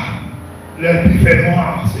noire, le plus fait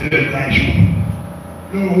noir, c'est le grand jour.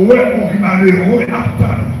 Le roi, on vit malheureux à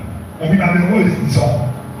attendre. On vit malheureux, disons,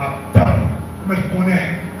 à attendre. Mais on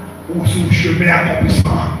est au sous-chemin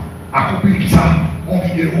accomplissement. Accomplir qui ça, on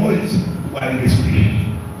vit heureuse pour aller l'esprit.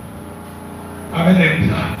 Amen,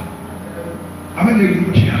 l'église. Amen, l'église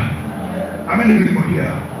de Dieu. Amen, l'église de Dieu.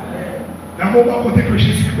 Dans le moment où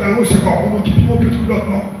Jésus est là, c'est encore un moment qui prouve que tout l'autre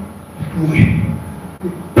nom, il pourrait.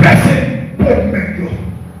 Vous placez pour mettre,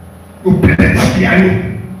 vous plaisez à l'eau.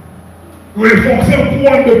 Vous efforcez au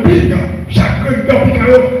pouvoir de pique. Chacun de pique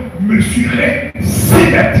mesurait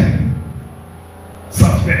 6 mètres.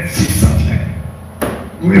 Centimètres, 6 centimètres.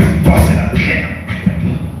 Vous efforcez la traîne.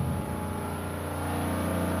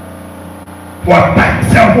 Pour attaquer le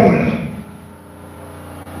cerveau là.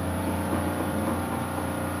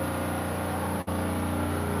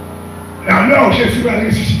 Dans l'heure où Jésus va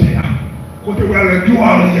ressusciter, quand on voit le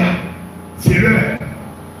gloire, c'est l'heure.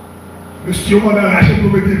 Le steward a lâché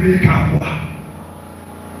pour me déveiller qu'à moi.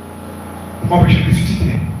 Pour m'empêcher de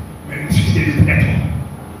ressusciter. Mais ressusciter des êtres.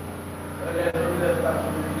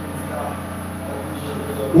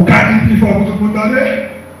 Vous avez dit plus fort pour tout le monde dans l'air?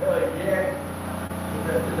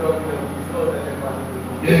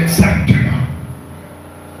 Exactement.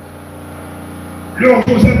 L'heure où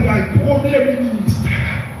Joseph va être premier ministre.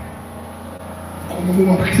 Comme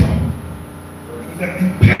nous en prison. Vous êtes un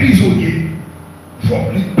prisonnier. Il faut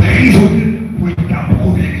un prisonnier pour être un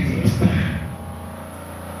premier ministre.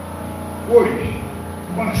 Oui,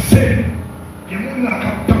 vous pensez que les gens qui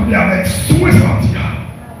ont tombé avec souhait sentir.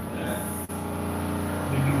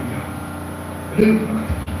 Alléluia. Alléluia.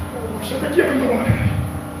 Je peux dire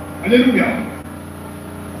que Alléluia.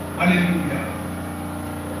 Alléluia.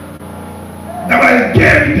 D'abord, une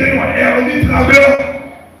guerre qui est en travers,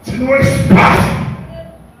 c'est nos espaces.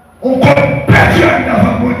 On compte personne dans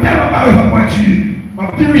un point, tellement malheureux pour tuer. Ma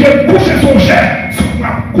dirigeante coucher son chef, sur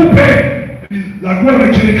ma coupé, la gloire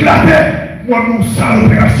de Dieu éclatait. Moi, nous, ça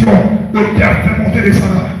l'opération, docteur fait monter les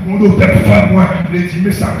sangs, mon docteur fait moi, les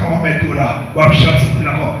 10 140 $, va me chercher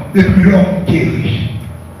d'accord, depuis l'homme guéri.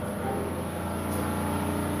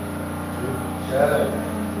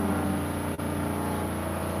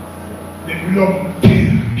 Depuis l'homme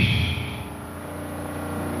guéri.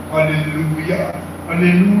 Alléluia.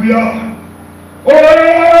 Alléluia. Oh,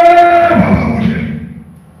 papa mon Dieu.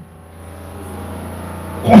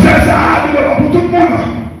 Conseil ça, il n'est pas pour tout le monde.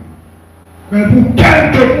 Mais pour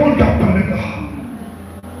quelques monde qui attendent là.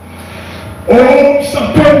 Oh, ça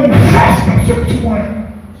peut vous force dans ce petit point.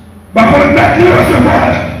 Ma bonne tête, il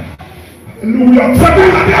recevoir. Alléluia. Ça peut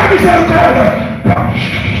vous dire miséricorde.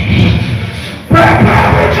 Papa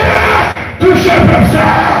mon Dieu, touchez comme ça.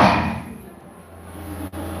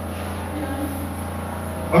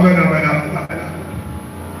 Amen, amen, amen, amen.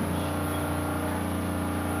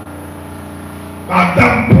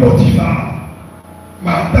 Madame Potiphar,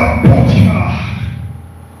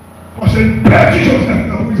 parce que c'est une petite chose dans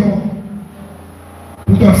la prison.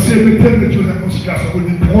 Pourtant, c'est le thème de Dieu en considération pour le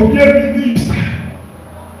premier ministre.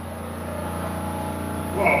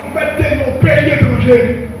 Vous mettez nos pays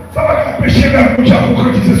étrangers, ça va empêcher même pour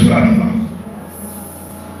concrétiser sur la vie.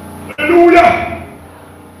 Alléluia.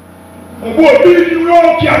 On voit 1 million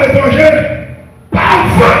qui a l'étranger, pas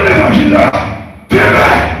vendre l'évangile là.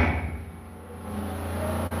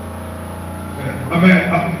 Amen,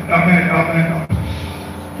 amen, amen.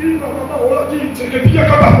 Il non, on l'a dit, c'est que Pierre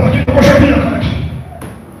capable de prochain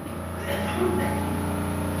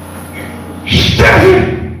Jésus,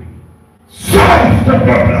 sauve ton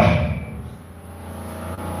peuple là.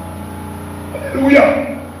 Alléluia.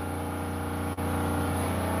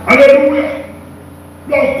 Alléluia.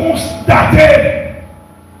 Donc constatez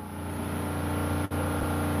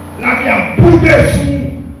la vie a boudé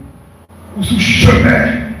sous chemin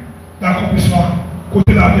d'accomplissement.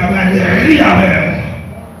 Côté la vie, il n'y a rien à faire.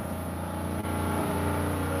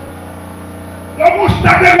 Donc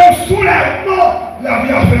constatez mon soulèvement, la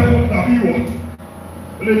vie a fait contre la vie.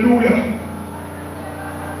 Alléluia.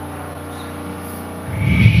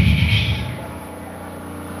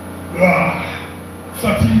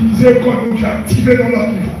 Sensibiliser quand nous activés dans notre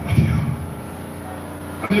niveau.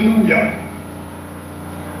 Alléluia.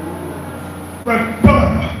 Mais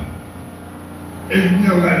pendant, et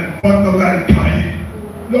pendant la caille,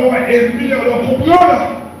 l'homme est mis dans le comprendre,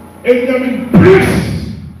 et il y a mis plus.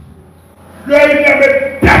 Là, il y a mis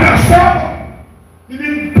d'adressant, il y a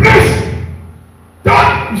mis plus. Donc,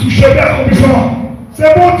 nous chemin d'accomplissement.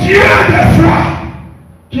 C'est mon Dieu des fois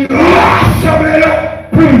qui rassemble là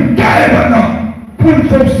pour le gagner maintenant. Pour une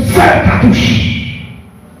fausse seule cartouche.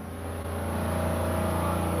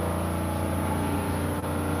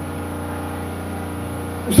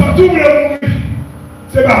 Vous sentez où le mourir?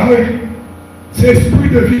 C'est pas vrai. C'est l'esprit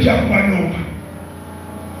de vie qui accompagne nous.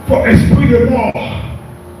 Il faut esprit de mort.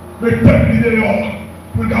 Mais peut-être l'idée dehors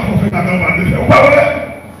pour le gars qu'on fait la normal de faire. Vous pas vrai?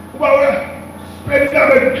 Vous pas vrai? Péditer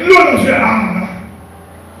avec l'eau dans une âme.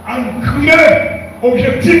 En criant,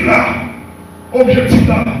 objectif là. Objectif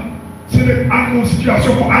là. C'est une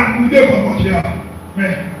situation pour accouder comme on dit.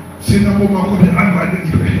 Mais c'est dans le moment où on va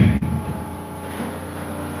délivrer.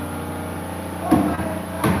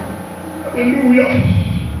 Alléluia.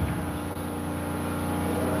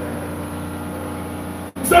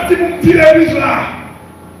 Ça dit mon petit l'église là.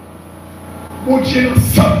 Mon Dieu dans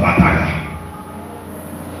cette bataille.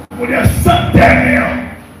 Mon Dieu cette dernière.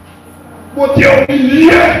 Mon Dieu au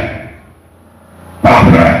milieu. Pas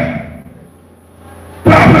peur.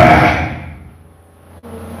 Pas peur.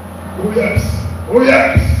 Oh yes. Oh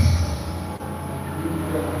yes.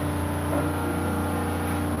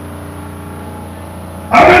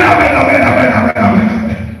 Amen, amen, amen, amen, amen,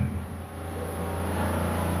 amen.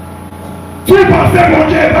 Tu pensais mon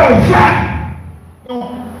Dieu est pas au fait? Non.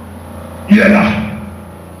 Il est là.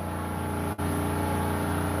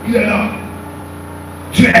 Il est là.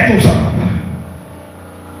 Tu es tout ça.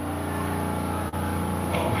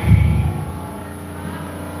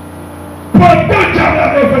 Pendant que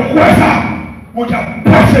j'avais fait quoi ça? Mon Dieu,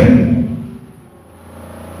 passez-vous.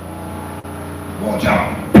 Mon Dieu,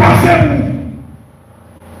 passez-vous.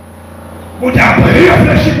 Mon Dieu,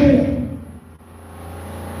 réfléchissez-vous.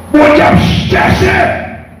 Mon Dieu, cherchez.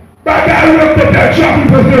 Bagarre le peut-être Dieu qui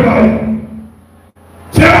peut faire mal.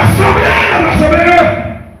 C'est l'assemblée.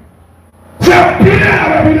 C'est pile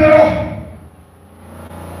la vidéo.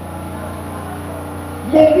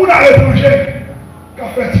 Mon monde à l'étranger, qui a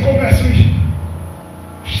fait du commerce,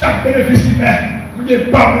 chaque bénéfice qu'il fait, il n'est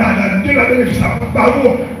pas là, il a bénéfice à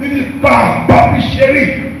vous, il dit pas, chéri,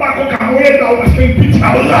 pas qu'on a moyen là, parce qu'il y a une petite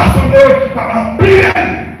rassemblée, par pile.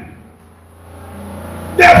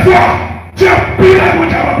 Des fois, c'est pile, mon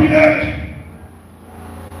Dieu, pile.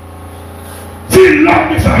 Si l'homme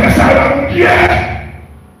qui s'en reste à la mon Dieu,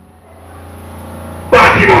 pas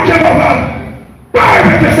dit mon Dieu normal, pas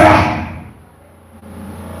répéter ça,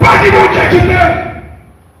 pas dit mon Dieu qui fait,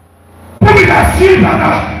 pour lui si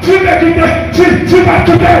papa, tu vas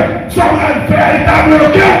quitter, ça va le faire, il t'a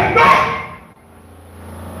bloqué. Non!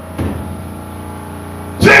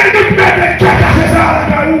 C'est lui qui met des quêtes à ça à la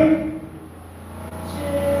caillou.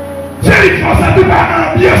 C'est lui qui fait ça tout par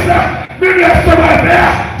l'ambiance là. Même l'estomac est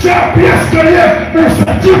vert, tu as bien scolé, mais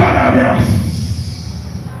ça tue par l'ambiance.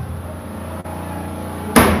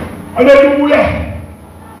 Alléluia.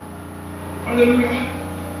 Alléluia.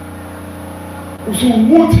 Ou sur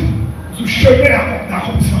route, sur chemin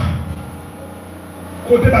d'accomplissement.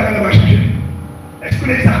 Côté bagarre va changer. Est-ce que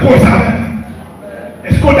les accords savent?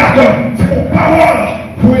 Est-ce qu'on est d'accord? C'est mon parole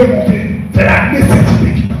pour y monter. C'est la nécessité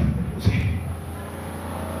qui m'a posé.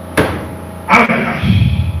 Alléluia.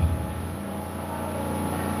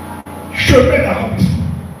 Chemin d'accomplissement.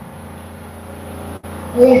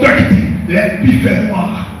 On doit quitter les bifets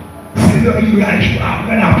noirs. C'est le nuage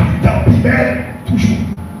après la pluie dans l'hiver, toujours.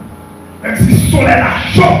 Même si le soleil la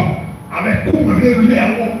chaud, avec couvre régulier.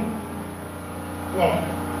 Bon.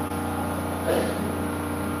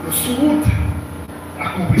 Le sous-route,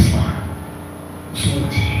 l'accomplissement. Le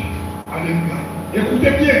sous-route. Alléluia.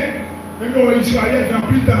 Écoutez bien, même les Israéliens font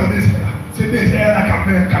plus dans le désert. C'est le désert la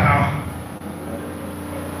campagne Canaan.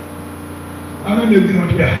 Amen, le Dieu.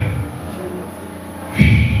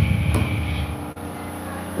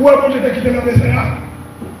 Où est-ce que j'ai quitté le désert?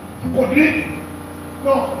 Vous comprenez?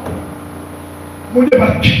 Non. Mon Dieu va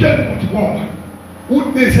quitter le monde. Où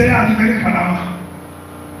le désert a libéré le Canaan?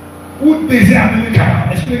 Où le désert a libéré le Canaan?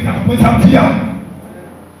 Est-ce que vous comprenez ça me dit?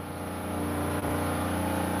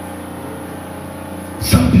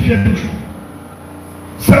 Sanctifiez toujours.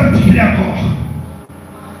 Sanctifiez encore.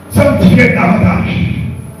 Sanctifiez davantage.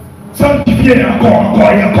 Sanctifiez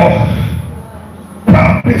encore et encore.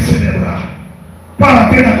 Pas baisser les bras. Pas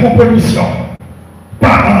entrer dans la compromission.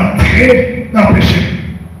 Pas entrer dans le péché.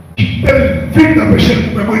 Quitter le vide dans le péché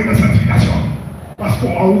pour mourir dans la sanctification. Parce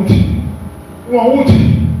qu'on en route. On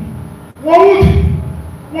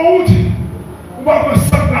va prendre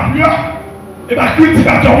ça de la prière. Et bien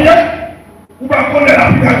cultivateur rien. On va connaître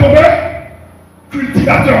la prière tomber.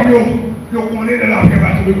 Cultivateur on connaît la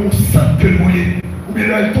prière tomber. On sent que le moyen. Ou bien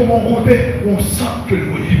là, il tombe en côté. On sent que le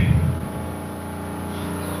moyen.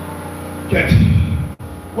 Qu'est-ce qu'il dit?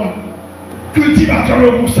 Cultivateur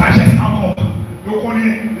pour sagesse encore. Donc on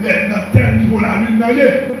est dans tel niveau la lune d'aller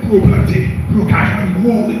pour planter, pour cacher un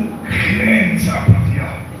gros grain ça planter.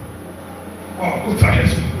 Oh, coup de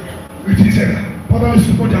sagesse. Utilisez ça. Pendant le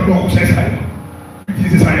souffle, il y a un conseil ça.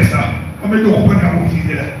 Utilisez ça et ça. On met nous comprendre comment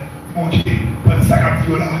utiliser là. Mon Dieu, pendant ça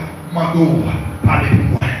quand là, Mando, parlez pour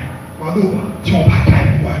moi. Mando, tu on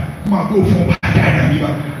bataille pour moi. Mando, font bataille dans lui.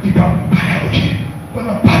 Il va parler à Dieu.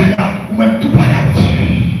 Pendant parler là, ou même tout parler à Dieu.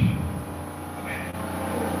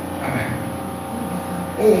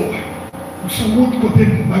 Oh, nous sommes de côté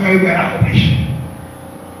de nous, nous allons accomplir.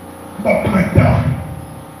 Je vais prendre temps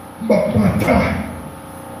pour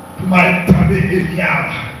m'attendre Eliab.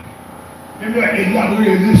 Même là, Eliab a eu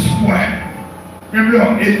des soins. Même là,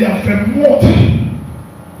 Eliab fait monter.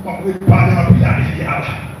 Je vais préparer la prière d'Eliab.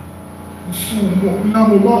 Nous sommes dans un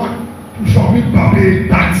moment pour former par les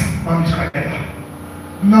taxes en Israël.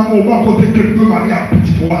 Dans un moment côté que nous marions un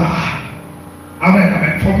petit poire. Amen,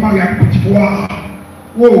 amen. Il faut marier un petit poire.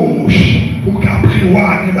 Oh, pour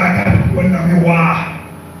qu'après-voir, il va garder pour le miroir.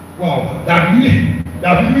 Wow, David,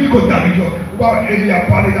 comme David, il a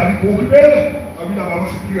parlé David pour David a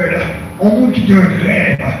balancé plus là. On monde qui a un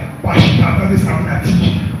rêve, pas si t'attendais ça me l'a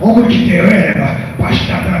dit. On monde qui a un rêve, pas si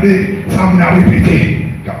t'attendais ça me l'a répété.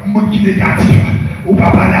 On monde qui est négatif, ou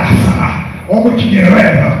pas parler à ça. On monde qui a un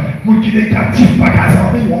rêve, monde qui est négatif, pas qu'à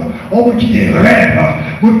s'en vivre. On monde qui a un rêve,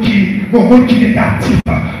 monde qui est négatif,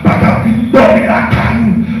 pas qu'à dormir la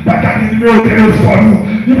caillou, pas qu'à numéro de téléphone,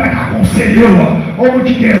 il va qu'à conseiller, on veut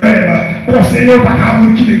qui est rêve, conseiller, pas qu'à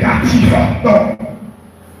monde qui est négatif. Non.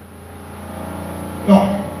 Non.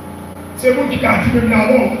 C'est vous qui est négatif, même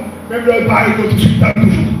là-bas, même le bail tout de suite, tant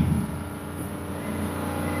toujours.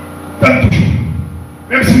 Tant toujours.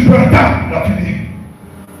 Même s'il prend le temps, il va finir.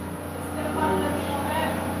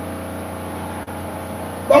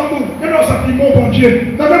 Bambou, maintenant ça dit mon bon Dieu,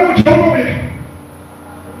 non mais mon Dieu, non mais.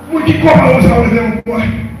 Moun qui croit pas ça, on le fait au point.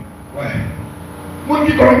 Ouais. Moun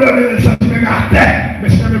qui croit pas le sentiment à terre, mais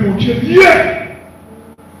c'est même mon Dieu. Dieu!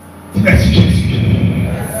 Merci Jésus.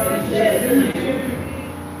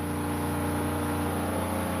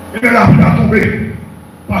 Et bien là, il va tomber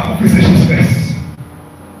par confesser Jésus.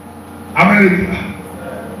 Amen.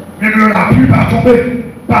 Même là, la pluie va tomber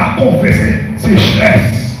par confesser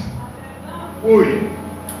sécheresse. Oui.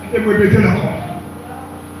 Je vais répéter encore.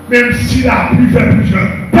 Même si la pluie fait plusieurs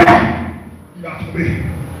pas, il va tomber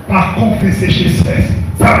par confesser chez cesse.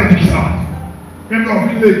 Ça veut dire qui ça? Même dans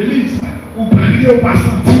l'église, vous priez, vous pas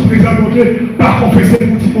sentir présent de Dieu, pas confesser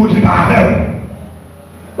pour dire mon Dieu par elle.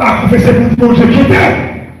 Pas confesser pour dire mon Dieu quitter.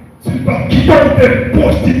 S'il pas quitter, vous êtes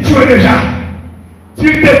prostitué déjà.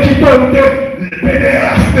 S'il te quitte, vous êtes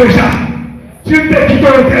pédéraste déjà. S'il te quitte,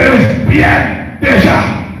 vous êtes lesbienne déjà.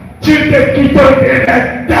 S'il te quitte, vous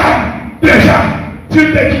êtes dame déjà.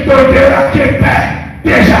 S'il te quitte, vous êtes la kite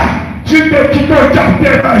déjà. S'il te quitte, vous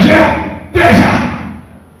êtes mangeur déjà.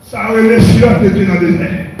 Ça est le silence de Dieu dans le désert.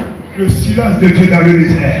 Le silence de Dieu dans le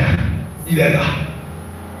désert. Il est là.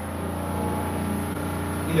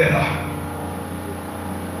 Il est là.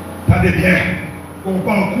 Attendez bien. On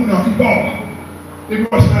parle coup dans le bord. Et moi,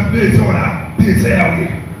 je suis dans le désert,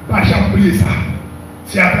 pas jamais oublier ça.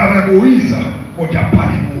 C'est à travers Moïse qu'on a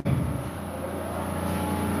parlé de nous.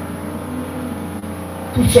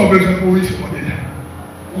 Tout ça besoin de Moïse pour dire.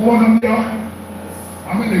 On va en dire,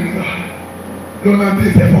 amen, alléluia. L'on a le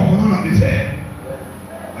désert, on a le désert.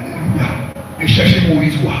 Alléluia. Et chercher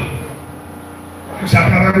Moïse, quoi. C'est à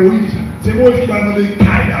travers Moïse. C'est Moïse qui va demander de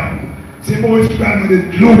caille à vous. C'est Moïse qui va demander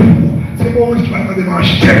de l'eau pour vous. C'est Moïse qui va demander de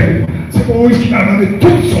manger pour vous. C'est Moïse qui va demander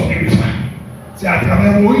toutes sortes de besoins. C'est à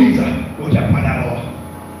travers Moïse qu'on n'a pas d'alors.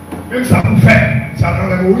 Même ça vous fait, c'est à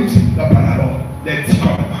travers Moïse qu'on n'a pas d'alors. Les 10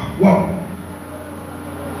 commandements. Wow.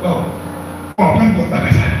 Wow. On va prendre compte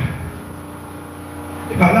avec ça.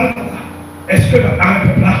 Et par là, est-ce que dans un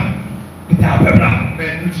peuple là, il était un peuple là,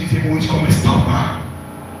 mais nous utilisons Moïse comme instrument.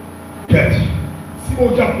 Qu'est-ce que si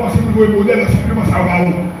mon Dieu a pensé que vous voulez modèle, simplement ça va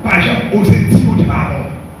où? Par exemple, oser dire mon Dieu pardon.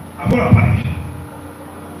 Avant la parler.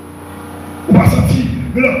 On va sentir,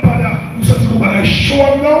 mais la parole, vous sentez qu'on va être chaud,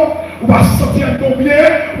 non? On va sentir un ton bien,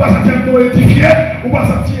 on va sentir un ton édifié, on va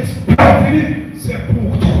sentir esprit. C'est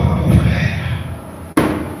pour toi, mon frère.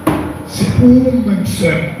 C'est pour vous-même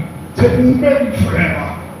seul. C'est pour vous-même, frère.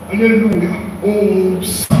 Alléluia. Oh,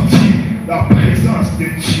 sentir la présence de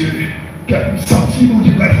Dieu. Quel sentiment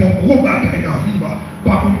qui va être un gros bagaille dans la vie,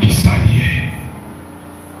 par contre qui s'allie.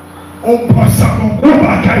 On pense à un gros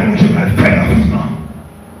bagaille qui va faire dans la vie.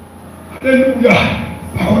 Alléluia.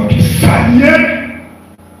 Par contre qui s'allie.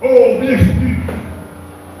 Oh, bienvenue.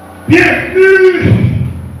 Bienvenue.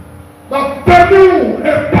 Dans nous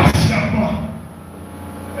impatiemment.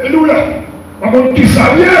 Alléluia. Par contre qui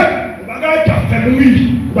s'allie. Le bagaille qui a fait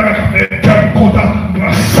lui. Le bagaille qui a fait cœur content.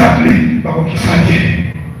 Doit s'allier. Par contre qui s'allie.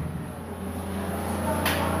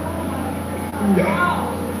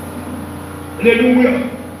 Alléluia.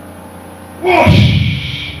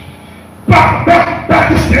 Wesh. Pas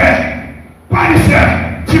distrait. Pas distrait.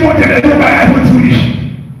 Si mon Dieu est tombé à votre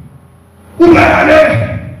souris. Où va aller?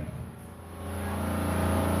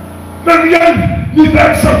 Même Yann, il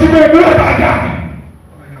va sortir mon bleu bagarre.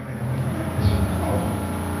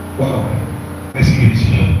 Wow. Merci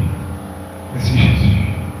Jésus. Merci Jésus.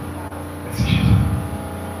 Merci Jésus.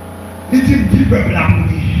 Il dit peuple là pour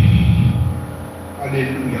lui.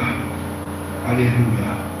 Alléluia.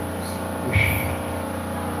 Alléluia.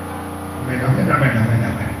 Amen, amen, amen, amen,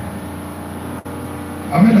 amen.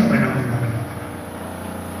 Amen, amen, amen, amen.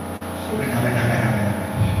 Amen, amen, amen, amen.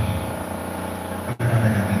 Amen,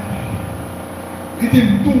 amen, amen. Il dit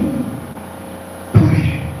tout pour lui.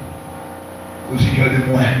 Aussi que de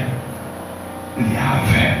moi, il y a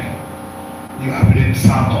avec. Il a appelé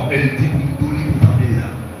ça encore. Il dit pour nous, il vous là.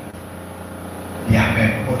 Il y a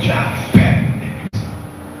avec, mon Dieu a fait.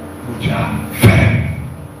 Dieu a fait.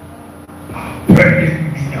 Pas peur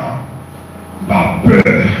mignon. Pas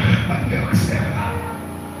peur adversaire.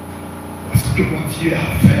 Parce que mon Dieu a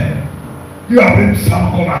fait. Il a même ça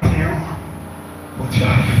encore maintenant. Mon Dieu a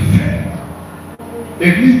fait.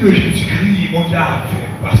 L'église de Jésus-Christ, mon Dieu a fait.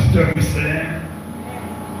 Pasteur Veslyn.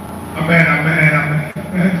 Amen, amen, amen,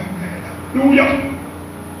 amen. Alléluia.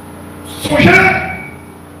 Songez.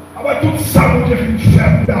 Avec tout ça, mon Dieu fait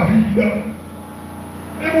faire David.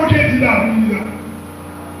 Et mon Dieu dit David,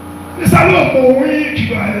 c'est ça l'homme oui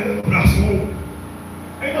qui va aller au placeau.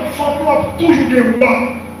 Et notre femme doit toujours des rois.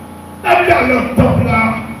 David a le temple là,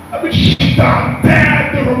 David chita à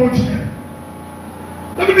terre devant mon Dieu.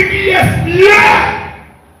 David dit qui est bien.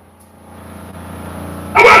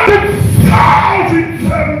 Avec tout ça, je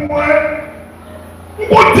fais moi. Vous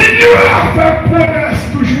continuez à faire promesse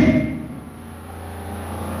toujours.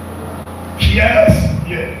 Qui est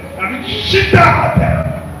bien. David chita à terre.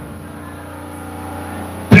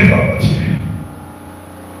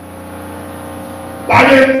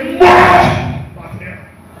 Allez, moi!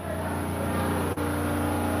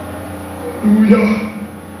 Alléluia.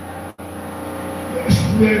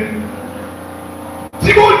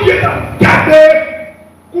 Si mon Dieu t'a gardé,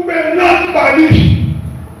 vous me l'avez banni.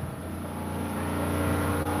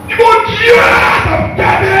 Si mon Dieu t'a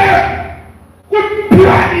gardé, vous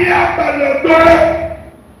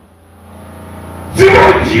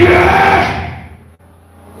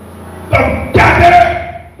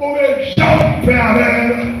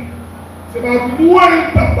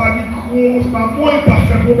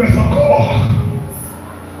promesse encore.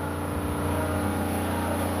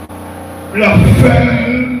 La fin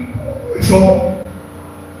sont.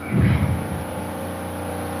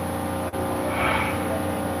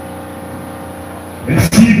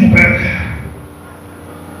 Merci mon Père.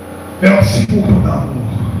 Merci pour ton amour.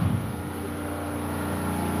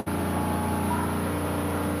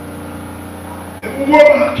 Et vous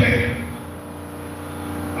remarquez,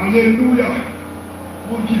 alléluia,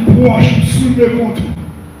 mon qui proche sous le compte.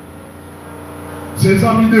 Ses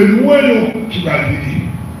amis de loin qui va venir.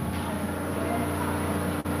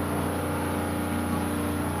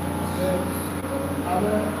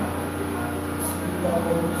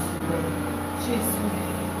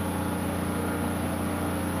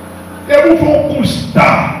 Et vous faites un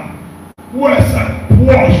constat où est cette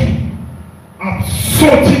proche a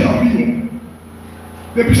sorti dans la vie.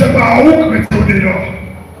 Depuis c'est pas où que vous êtes dehors.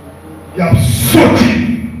 Il a sorti.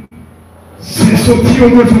 C'est sorti, on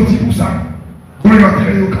doit sortir pour ça. Vous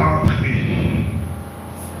entrez au cas entrer.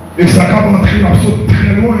 Et ça quand entrer, il a sauté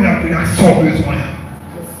très loin, il y a une action besoin.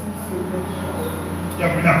 Il y a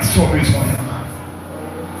une action besoin.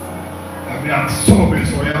 Il y a une action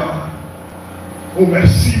besoin. Oh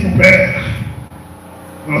merci mon Père,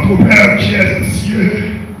 notre Père qui est aux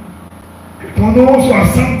cieux, que ton nom soit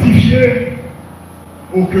sanctifié,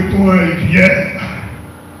 ou que ton œil vienne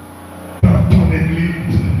dans ton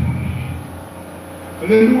église.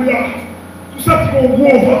 Alléluia. Tout ça qui est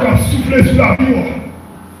gros vent qui a soufflé sur la vie.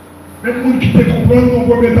 Même le monde qui te comprend,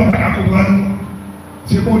 on ne peut pas comprendre.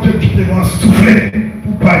 C'est mon Dieu qui te va souffler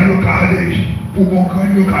pour parler au carré, pour mon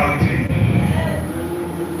cœur au carré.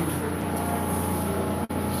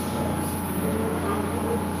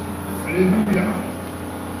 Alléluia.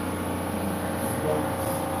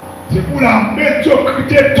 C'est pour la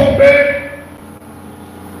médiocrité tombée.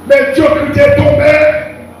 Médiocrité tombée.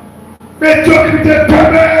 Médiocrité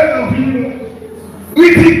tombée dans la vie.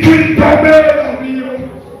 Ridicule tombée dans la vie.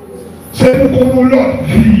 C'est pour qu'on ait l'autre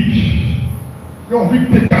vie. Et on vit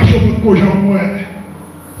que t'es caché votre côté en moi.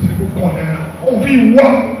 C'est pour qu'on ait. On vit roi.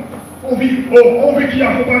 On vit qui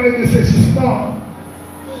accompagne de ces histoires.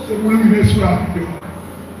 C'est pour lui sur la vidéo.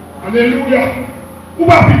 Alléluia. Ou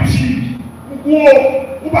pas petit, ou gros,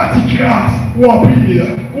 ou pas petit classe, ou en pire,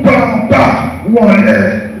 ou pas en bas, ou en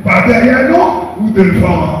l'air, ou pas derrière nous, ou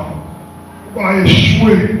devant. Ou pas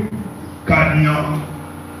échouer, gagnant.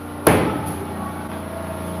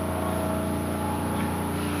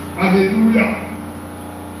 Alléluia.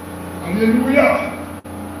 Alléluia.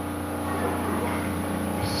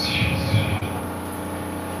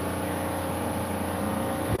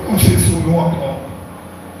 On sait son nom encore.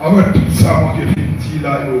 Avec tout ça, moi qui ai fini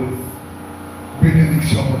là,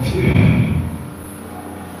 bénédiction entière.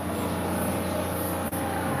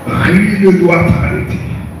 Rien ne doit arrêter.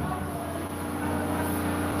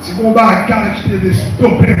 Si mon bagage qui est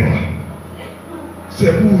stoppé,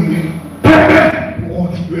 c'est pour lui. Pour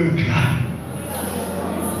continuer au clan.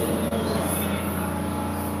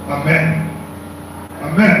 Amen.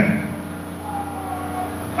 Amen.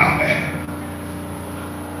 Amen.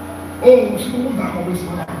 Oh, c'est le monde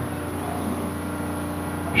d'accomplissement.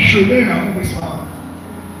 Chemin d'accomplissement.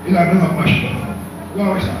 Il a même un marche.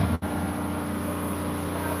 Voilà ça.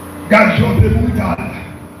 Gadjon de brutal.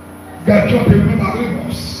 Gadjon de même la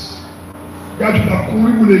réponse. Gadjon a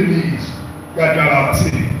couru pour l'église. Gadjon a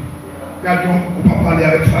avancé. Gadjon ne peut pas parler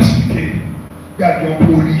avec facilité. Gadjon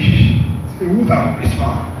poli. C'est où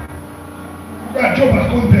d'accomplissement. Gadjon va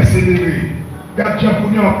contre persévérer. Gadjon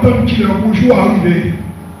pour y entendre qu'il est un beau jour arrivé.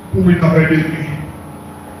 Pour lui travailler de lui.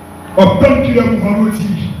 Obtenir qu'il est pour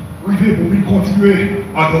vendredi, arriver pour lui continuer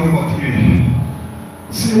à dormir.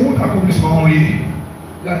 C'est où l'accomplissement est.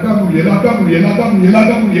 La dame mouillée, la dame mouillée, la dame mouillée, la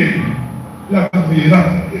dame mouillée. La dame mouillée, la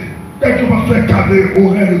dame mouillée. Quand tu vas faire cadrer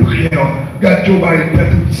horaire de prière, quand tu vas être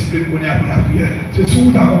toute discipline pour la prière, c'est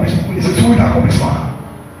sous l'accomplissement. C'est sous l'accomplissement.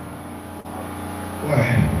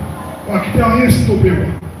 Ouais. Pas qu'il n'y a rien stoppé.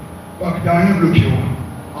 Pas qu'il n'y a rien bloqué.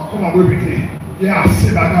 Encore à répéter. Il y a assez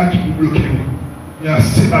de bagages qui vous bloquent. Il y a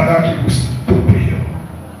assez de bagages qui vous stoppent.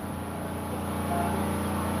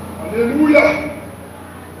 Alléluia.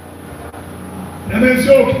 Les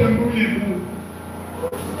messieurs qui t'aiment mouiller pour.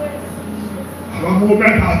 Alors, vous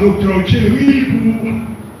remettez à docteur Thierry pour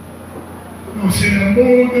lancer un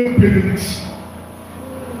mot de bénédiction.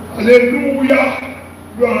 Alléluia.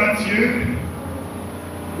 Gloire à Dieu.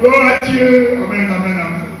 Gloire à Dieu. Amen, amen,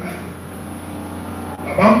 amen.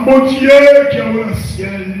 Bon Dieu qui est au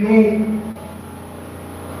ciel,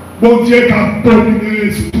 bon Dieu qui a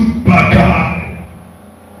dominé sur toute bagarre,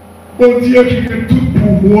 bon Dieu qui a tout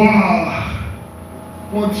pouvoir,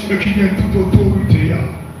 bon Dieu qui a toute autorité.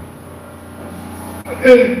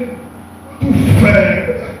 et tout faire.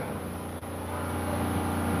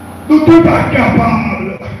 Nous ne sommes pas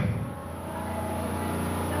capables.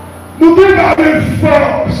 Nous ne sommes pas de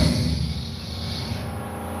force.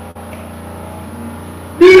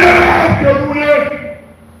 Il est que nous l'avons.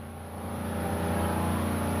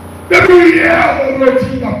 Depuis hier, vendredi,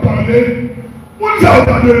 on a parlé. On a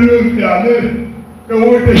entendu le lever aller. Et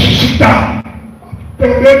on était chita.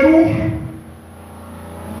 Entendez-nous?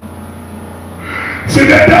 Ce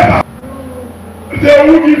n'était pas de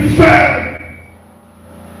où il fait.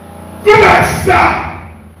 Tout ça,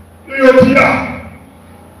 le dit là,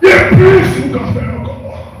 il est plus qu'on fait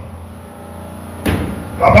encore.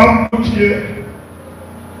 Papa mon Dieu,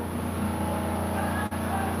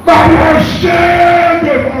 m'approcher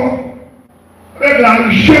devant avec la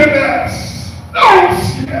jeunesse,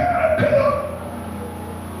 l'ancienne,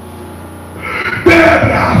 des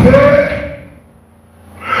bravés,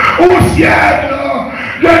 au siècle,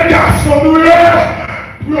 le garçon nous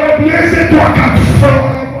pour blesser 3-4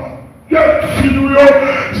 femmes.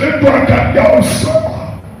 C'est toi qui garçons.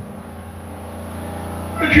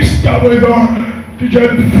 Jusqu'à présent, tu as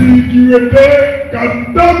une fille qui était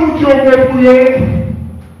quand nous Dieu pour eux.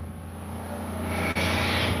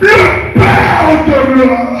 Le Père de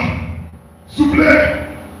gloire, s'il vous plaît,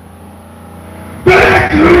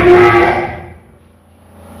 pénétrez-nous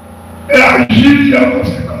et agis en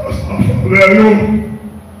conséquence en faveur de nous.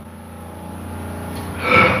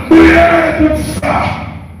 Priez tout ça.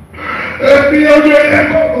 Et puis on vient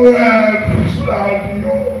comme rêve sur la vie.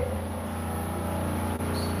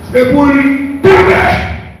 C'est pour le tourner.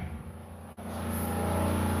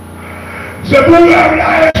 C'est pour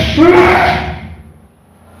la échouer.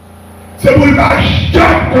 C'est pour la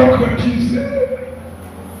jamais concrétiser.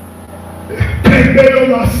 Qu'elle est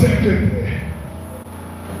dans la sainteté.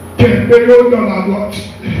 Qu'elle est dans la droiture.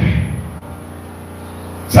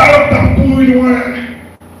 Ça va pour loin.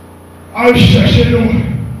 À chercher nous.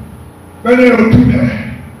 Venez retourner.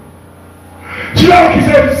 Tu vois qui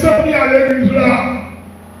s'est sorti à l'église là,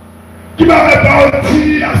 qui m'avait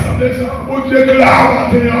parti à sa maison, au Dieu que là,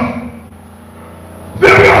 maintenant. Les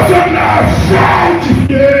personnes là,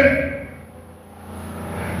 fortifiées.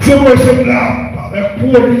 Ces personnes là, par les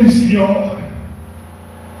provisions.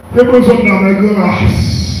 Ces personnes là, avec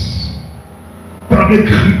grâce. Par des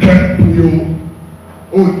critères pour eux,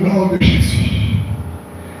 au nom de Jésus.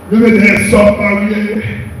 Nous les hommes mariés.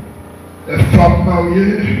 Les femmes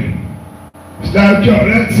mariées, c'est là qui a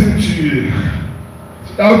plein de ceinture,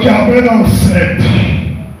 c'est là qui a plein d'enceinte,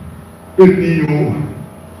 de Nio,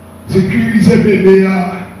 sécuriser bébé,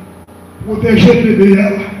 protéger bébé,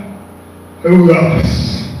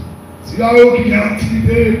 c'est là qui a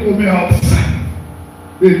activé le commerce,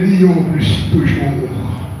 de Nio plus toujours,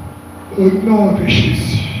 au nom de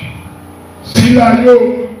Jésus. Si là,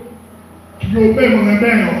 qui ont même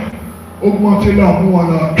Renmen, augmenter l'amour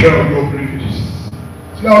dans le cœur de plus.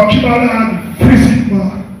 C'est là qui malade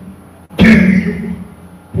physiquement, guéri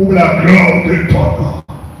pour la gloire de ton nom.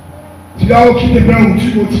 C'est là qui te fait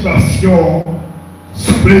une motivation,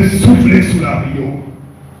 souffler sous la vie,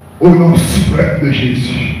 au nom suprême de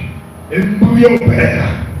Jésus. Et nous prions, Père,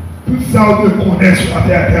 tout ça on te connaît sur la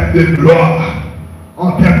terre en termes de gloire,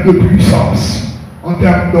 en termes de puissance, en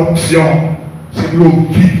termes d'onction. C'est nous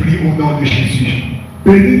vivre au nom de Jésus.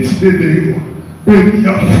 Bénis tes bébés, bénis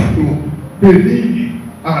à fou, bénis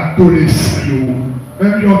à adolescents,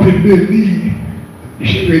 même si on te bénit,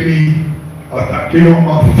 j'ai béni à ta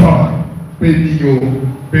enfant, bénis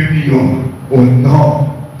au nom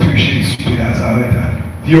de Jésus de Nazareth.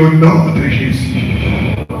 Dis au nom de Jésus.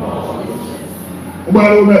 On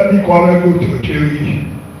va le mettre quoi avec notre chéri.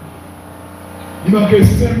 Il manquait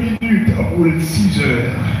 5 minutes pour les 6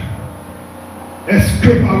 heures. Est-ce que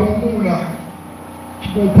par le mot là, qui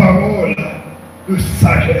ont parole de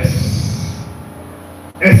sagesse?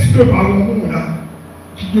 Est-ce que par le mot là,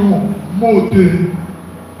 qui ont mot de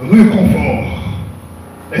réconfort?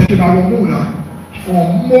 Est-ce que par le mot là, qui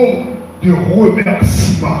ont mot de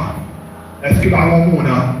remerciement? Est-ce que par le mot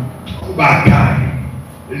là, qui ont bataille,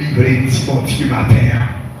 livré dimanche matin?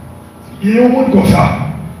 Il y a un monde comme ça,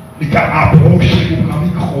 qui a approché pour un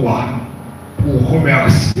micro pour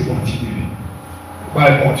remercier mon Dieu.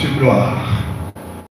 Mon Dieu, gloire.